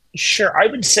 I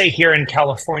would say here in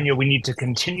California, we need to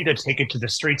continue to take it to the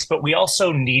streets, but we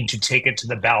also need to take it to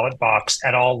the ballot box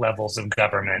at all levels of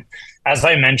government. As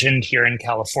I mentioned, here in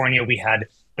California, we had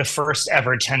the first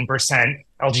ever 10%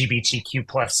 LGBTQ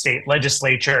plus state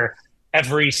legislature.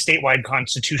 Every statewide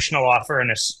constitutional officer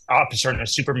and a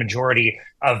supermajority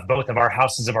of both of our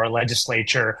houses of our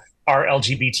legislature are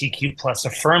LGBTQ plus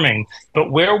affirming.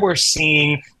 But where we're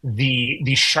seeing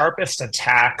the sharpest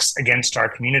attacks against our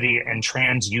community and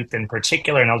trans youth in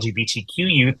particular and LGBTQ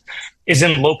youth is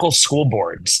in local school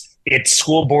boards. It's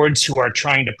school boards who are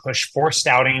trying to push forced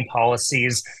outing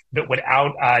policies that would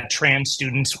out trans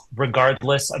students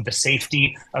regardless of the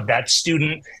safety of that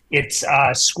student. It's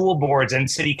school boards and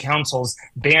city councils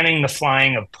banning the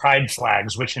flying of pride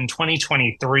flags, which in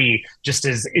 2023 just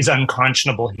is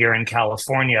unconscionable here in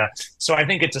California. So I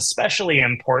think it's especially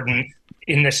important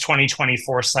in this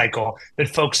 2024 cycle that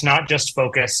folks not just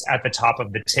focus at the top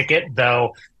of the ticket,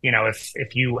 though, you know,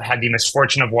 if you had the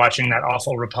misfortune of watching that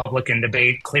awful Republican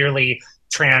debate, clearly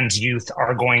trans youth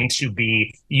are going to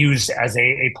be used as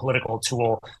a political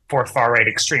tool for far-right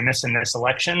extremists in this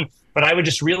election. But I would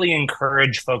just really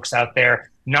encourage folks out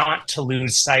there not to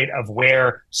lose sight of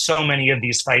where so many of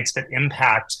these fights that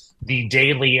impact the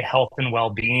daily health and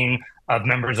well-being of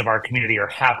members of our community are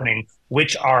happening,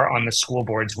 which are on the school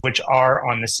boards, which are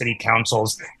on the city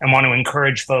councils, and want to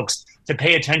encourage folks to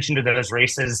pay attention to those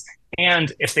races.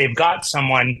 And if they've got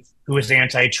someone who is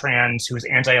anti-trans, who is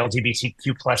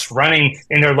anti-LGBTQ plus running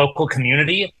in their local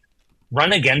community,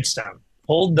 run against them.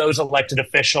 Hold those elected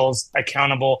officials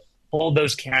accountable. Hold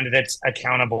those candidates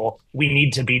accountable. We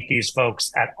need to beat these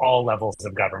folks at all levels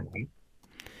of government.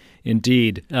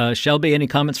 Indeed. Shelby, any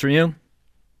comments from you?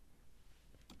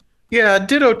 Yeah,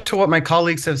 ditto to what my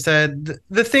colleagues have said.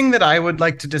 The thing that I would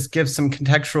like to just give some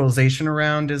contextualization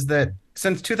around is that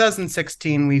since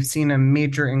 2016, we've seen a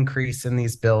major increase in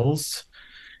these bills,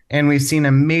 and we've seen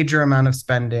a major amount of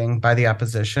spending by the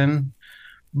opposition.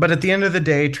 But at the end of the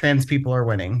day, trans people are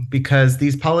winning because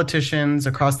these politicians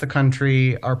across the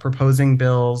country are proposing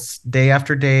bills day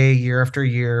after day, year after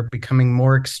year, becoming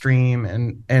more extreme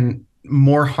and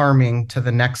more harming to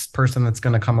the next person that's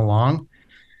going to come along.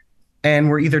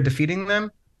 And we're either defeating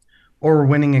them or we're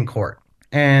winning in court.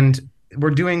 And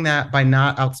we're doing that by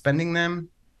not outspending them.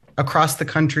 Across the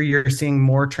country, you're seeing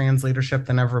more trans leadership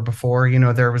than ever before. You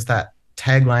know, there was that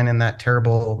tagline in that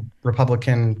terrible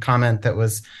Republican comment that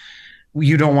was,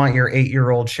 you don't want your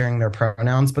 8-year-old sharing their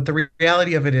pronouns. But the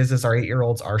reality of it is our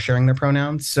 8-year-olds are sharing their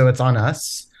pronouns. So it's on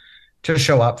us to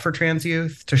show up for trans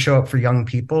youth, to show up for young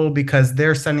people, because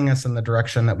they're sending us in the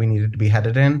direction that we needed to be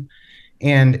headed in.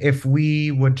 And if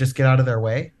we would just get out of their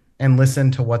way and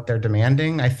listen to what they're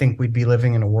demanding, I think we'd be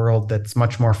living in a world that's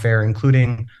much more fair,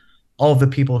 including all of the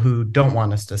people who don't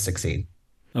want us to succeed.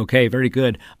 Okay, very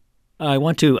good. I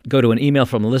want to go to an email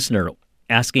from a listener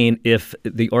asking if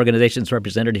the organizations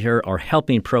represented here are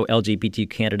helping pro-LGBT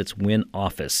candidates win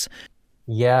office.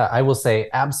 Yeah, I will say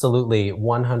absolutely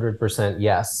 100%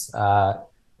 yes. At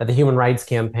the Human Rights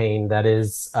Campaign, that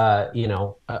is,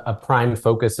 a prime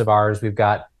focus of ours. We've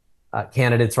got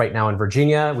candidates right now in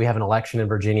Virginia. We have an election in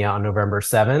Virginia on November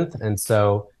 7th. And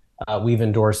so we've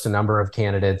endorsed a number of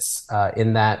candidates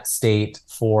in that state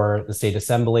for the state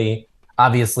assembly.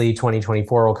 Obviously,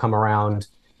 2024 will come around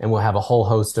and we'll have a whole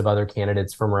host of other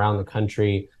candidates from around the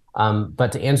country.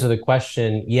 But to answer the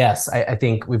question, yes, I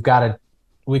think we've got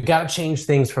to change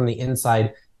things from the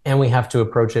inside, and we have to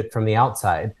approach it from the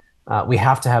outside. We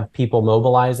have to have people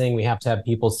mobilizing. We have to have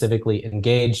people civically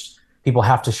engaged. People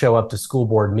have to show up to school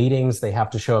board meetings. They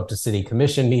have to show up to city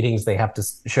commission meetings. They have to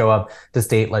show up to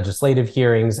state legislative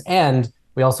hearings. And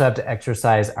we also have to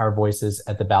exercise our voices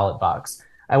at the ballot box.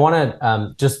 I want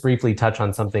to just briefly touch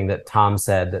on something that Tom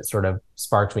said that sort of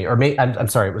sparked me, I'm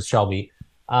sorry, it was Shelby.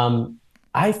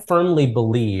 I firmly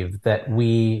believe that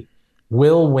we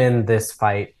will win this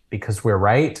fight because we're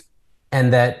right,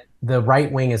 and that the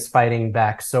right wing is fighting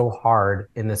back so hard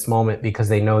in this moment because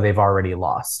they know they've already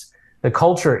lost. The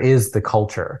culture is the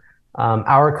culture.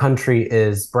 Our country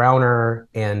is browner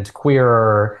and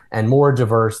queerer and more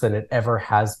diverse than it ever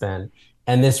has been.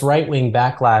 And this right-wing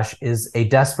backlash is a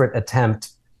desperate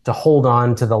attempt to hold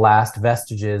on to the last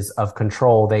vestiges of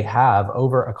control they have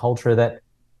over a culture that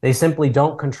they simply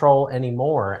don't control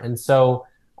anymore. And so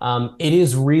it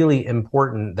is really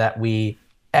important that we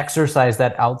exercise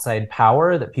that outside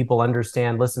power, that people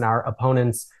understand, listen, our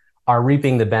opponents are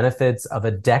reaping the benefits of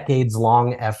a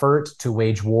decades-long effort to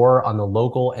wage war on the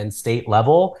local and state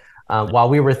level. While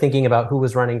we were thinking about who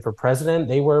was running for president,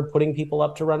 they were putting people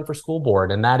up to run for school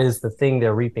board. And that is the thing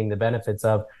they're reaping the benefits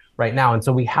of right now. And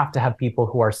so we have to have people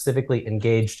who are civically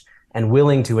engaged and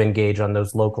willing to engage on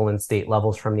those local and state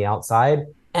levels from the outside.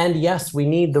 And yes, we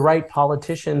need the right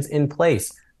politicians in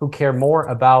place who care more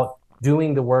about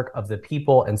doing the work of the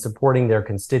people and supporting their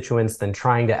constituents than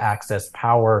trying to access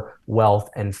power, wealth,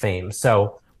 and fame.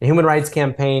 So the Human Rights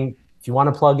Campaign, if you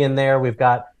want to plug in there, we've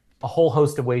got a whole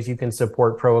host of ways you can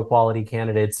support pro-equality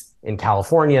candidates in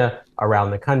California,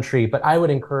 around the country. But I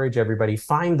would encourage everybody,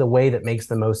 find the way that makes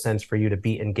the most sense for you to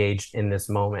be engaged in this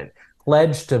moment.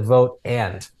 Pledge to vote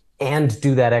and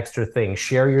do that extra thing.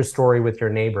 Share your story with your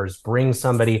neighbors. Bring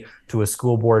somebody to a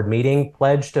school board meeting.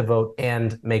 Pledge to vote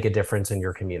and make a difference in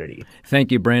your community.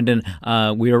 Thank you, Brandon.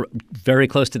 We are very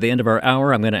close to the end of our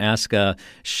hour. I'm going to ask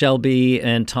Shelby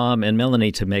and Tom and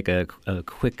Melanie to make a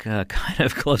quick kind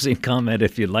of closing comment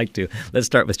if you'd like to. Let's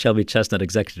start with Shelby Chestnut,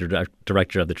 Executive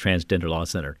Director of the Transgender Law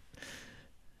Center.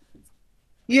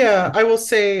 Yeah, I will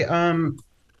say,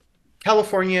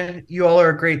 California, you all are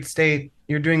a great state.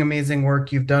 You're doing amazing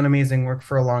work. You've done amazing work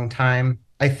for a long time.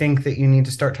 I think that you need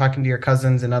to start talking to your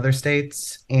cousins in other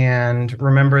states and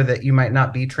remember that you might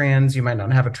not be trans, you might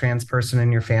not have a trans person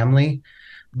in your family,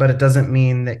 but it doesn't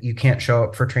mean that you can't show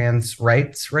up for trans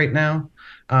rights right now.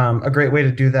 A great way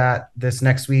to do that this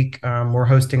next week, we're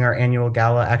hosting our annual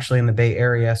gala actually in the Bay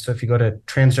Area. So if you go to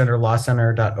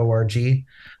transgenderlawcenter.org,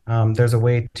 there's a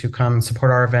way to come support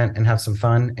our event and have some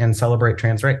fun and celebrate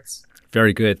trans rights.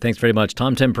 Very good. Thanks very much.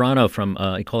 Tom Temprano from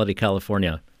Equality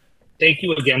California. Thank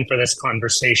you again for this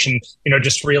conversation.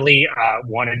 Just really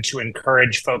wanted to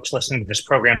encourage folks listening to this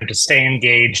program to stay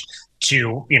engaged,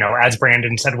 to, as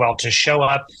Brandon said, to show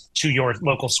up to your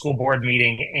local school board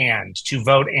meeting and to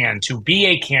vote and to be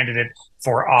a candidate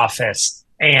for office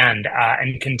and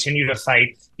continue to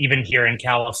fight even here in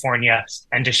California.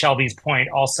 And to Shelby's point,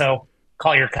 also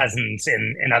call your cousins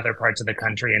in other parts of the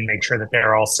country and make sure that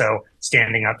they're also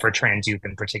standing up for trans youth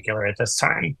in particular at this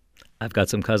time. I've got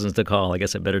some cousins to call. I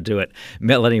guess I better do it.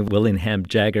 Melanie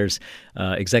Willingham-Jaggers,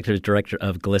 Executive Director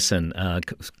of GLSEN.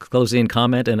 Closing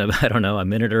comment in, a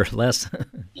minute or less?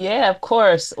 Yeah, of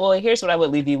course. Well, here's what I would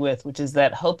leave you with, which is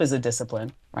that hope is a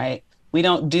discipline, right? We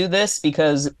don't do this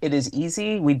because it is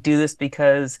easy. We do this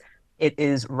because it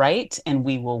is right and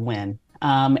we will win.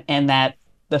 And that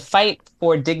the fight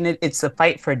for dignity, it's a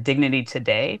fight for dignity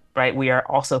today, right? We are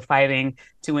also fighting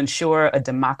to ensure a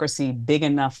democracy big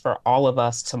enough for all of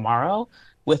us tomorrow,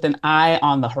 with an eye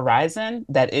on the horizon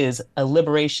that is a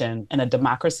liberation and a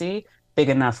democracy big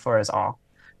enough for us all.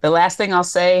 The last thing I'll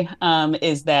say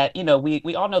is that,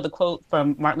 we all know the quote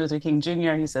from Martin Luther King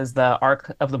Jr. He says, "The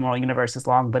arc of the moral universe is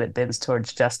long, but it bends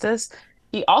towards justice."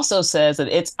 He also says that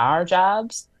it's our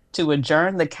jobs to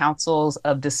adjourn the councils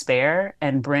of despair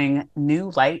and bring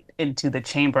new light into the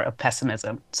chamber of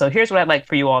pessimism. So here's what I'd like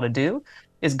for you all to do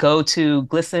is go to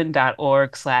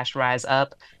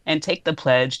glisten.org/riseup and take the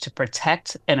pledge to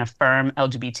protect and affirm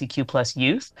LGBTQ plus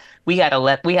youth. We have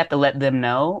to let them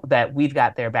know that we've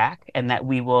got their back and that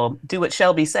we will do what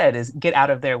Shelby said, is get out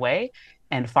of their way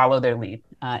and follow their lead.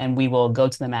 And we will go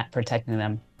to the mat protecting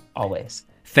them always.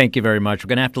 Thank you very much. We're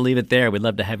going to have to leave it there. We'd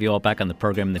love to have you all back on the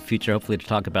program in the future, hopefully to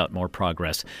talk about more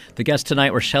progress. The guests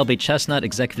tonight were Shelby Chestnut,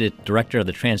 Executive Director of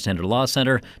the Transgender Law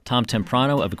Center, Tom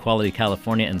Temprano of Equality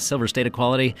California and Silver State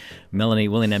Equality, Melanie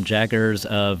Willingham-Jaggers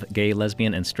of Gay,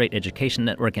 Lesbian, and Straight Education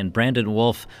Network, and Brandon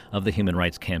Wolf of the Human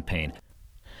Rights Campaign.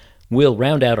 We'll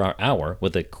round out our hour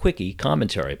with a quickie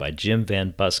commentary by Jim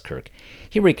Van Buskirk.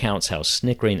 He recounts how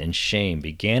snickering and shame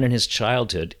began in his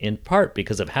childhood, in part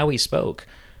because of how he spoke.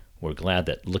 We're glad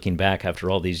that, looking back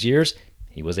after all these years,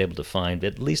 he was able to find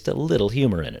at least a little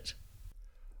humor in it.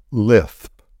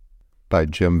 Lisp by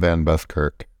Jim Van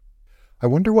Buskirk. I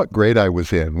wonder what grade I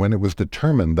was in when it was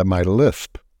determined that my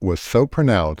lisp was so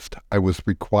pronounced I was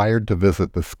required to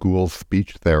visit the school's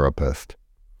speech therapist.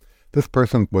 This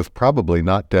person was probably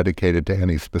not dedicated to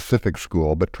any specific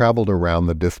school, but traveled around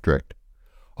the district.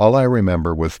 All I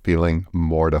remember was feeling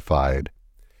mortified.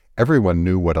 Everyone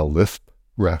knew what a lisp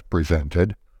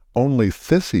represented. Only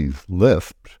sissies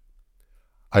lisped.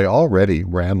 I already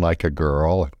ran like a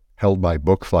girl, held my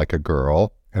books like a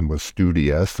girl, and was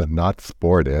studious and not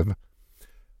sportive.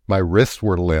 My wrists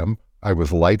were limp. I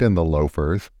was light in the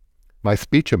loafers. My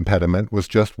speech impediment was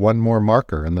just one more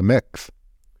marker in the mix.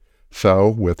 So,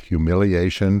 with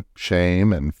humiliation,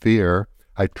 shame, and fear,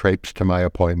 I traipsed to my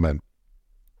appointment.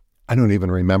 I don't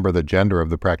even remember the gender of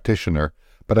the practitioner,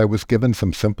 but I was given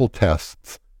some simple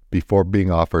tests before being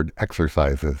offered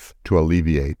exercises to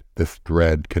alleviate this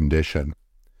dread condition.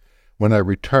 When I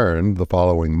returned the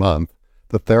following month,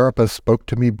 the therapist spoke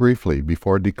to me briefly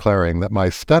before declaring that my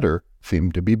stutter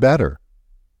seemed to be better.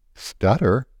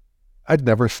 Stutter? I'd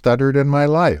never stuttered in my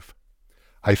life.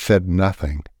 I said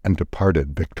nothing and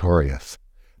departed victorious.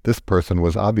 This person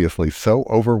was obviously so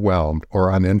overwhelmed or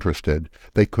uninterested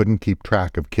they couldn't keep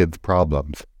track of kids'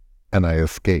 problems, and I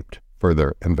escaped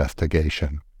further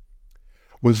investigation.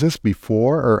 Was this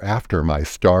before or after my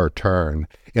star turn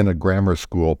in a grammar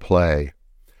school play?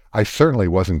 I certainly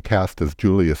wasn't cast as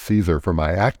Julius Caesar for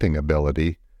my acting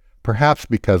ability, perhaps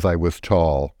because I was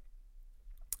tall.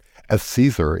 As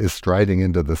Caesar is striding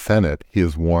into the Senate, he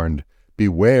is warned,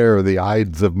 "Beware the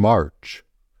Ides of March."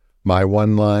 My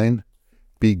one line,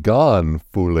 "Begone,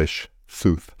 foolish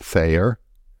soothsayer."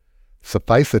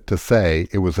 Suffice it to say,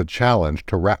 it was a challenge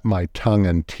to wrap my tongue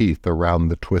and teeth around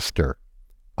the twister.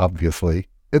 Obviously,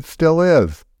 it still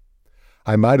is.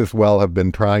 I might as well have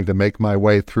been trying to make my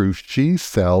way through "She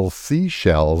sells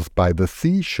seashells by the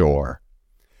seashore."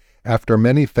 After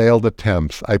many failed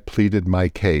attempts, I pleaded my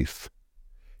case.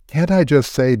 Can't I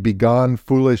just say, "Begone,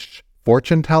 foolish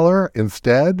fortune-teller,"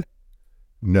 instead?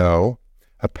 No.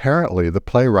 Apparently, the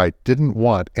playwright didn't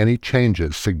want any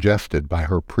changes suggested by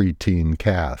her preteen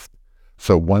cast.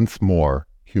 So once more,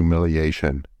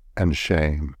 humiliation and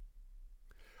shame.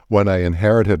 When I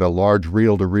inherited a large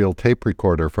reel-to-reel tape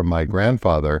recorder from my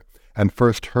grandfather and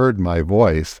first heard my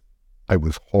voice, I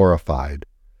was horrified.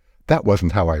 That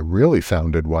wasn't how I really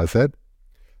sounded, was it?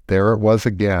 There it was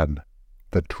again,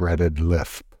 the dreaded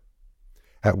lisp.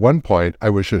 At one point, I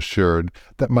was assured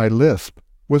that my lisp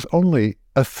was only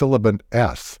a sibilant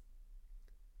S.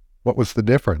 What was the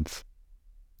difference?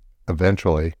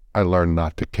 Eventually, I learned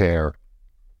not to care.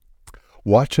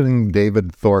 Watching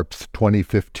David Thorpe's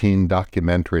 2015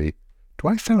 documentary, Do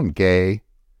I Sound Gay?,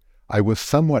 I was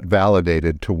somewhat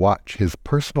validated to watch his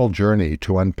personal journey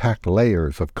to unpack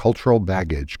layers of cultural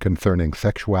baggage concerning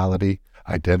sexuality,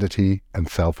 identity, and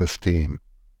self-esteem.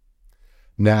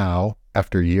 Now,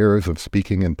 after years of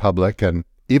speaking in public and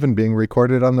even being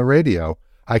recorded on the radio,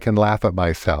 I can laugh at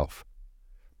myself.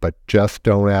 But just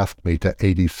don't ask me to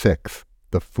 86,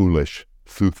 the foolish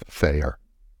soothsayer.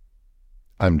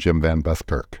 I'm Jim Van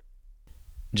Buskirk.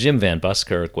 Jim Van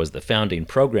Buskirk was the founding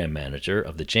program manager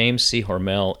of the James C.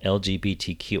 Hormel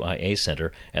LGBTQIA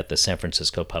Center at the San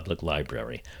Francisco Public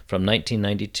Library from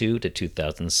 1992 to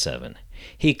 2007.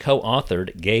 He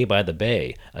co-authored Gay by the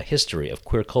Bay, A History of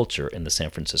Queer Culture in the San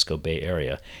Francisco Bay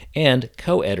Area, and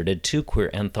co-edited 2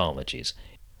 queer anthologies,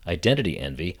 Identity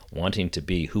Envy, Wanting to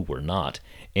Be Who We're Not,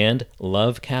 and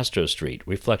Love Castro Street,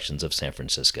 Reflections of San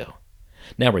Francisco.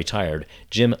 Now retired,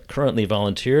 Jim currently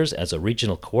volunteers as a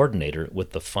regional coordinator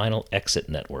with the Final Exit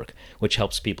Network, which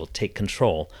helps people take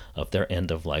control of their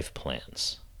end-of-life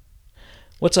plans.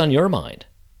 What's on your mind?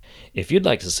 If you'd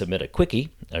like to submit a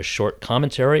quickie, a short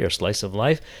commentary or slice of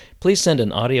life, please send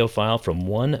an audio file from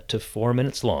 1 to 4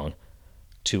 minutes long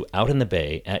to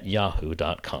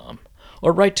outinthebay@yahoo.com.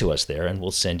 Or write to us there and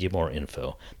we'll send you more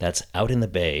info. That's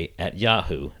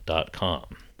outinthebay@yahoo.com.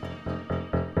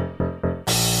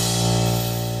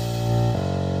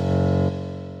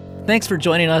 Thanks for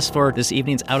joining us for this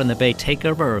evening's Out in the Bay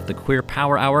takeover of the Queer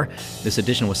Power Hour. This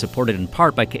edition was supported in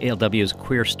part by KALW's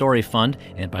Queer Story Fund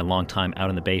and by longtime Out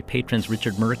in the Bay patrons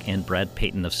Richard Merck and Brad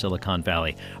Payton of Silicon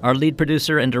Valley. Our lead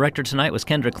producer and director tonight was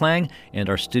Kendra Klang, and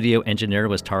our studio engineer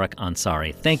was Tarek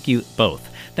Ansari. Thank you both.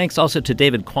 Thanks also to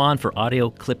David Kwan for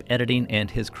audio clip editing and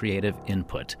his creative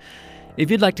input. If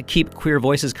you'd like to keep queer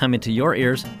voices coming to your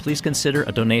ears, please consider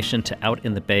a donation to Out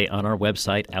in the Bay on our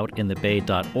website,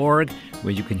 outinthebay.org,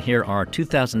 where you can hear our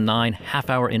 2009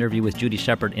 half-hour interview with Judy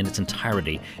Shepard in its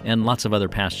entirety, and lots of other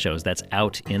past shows. That's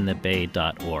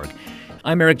outinthebay.org.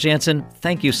 I'm Eric Jansen.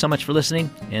 Thank you so much for listening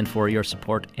and for your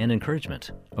support and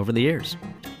encouragement over the years.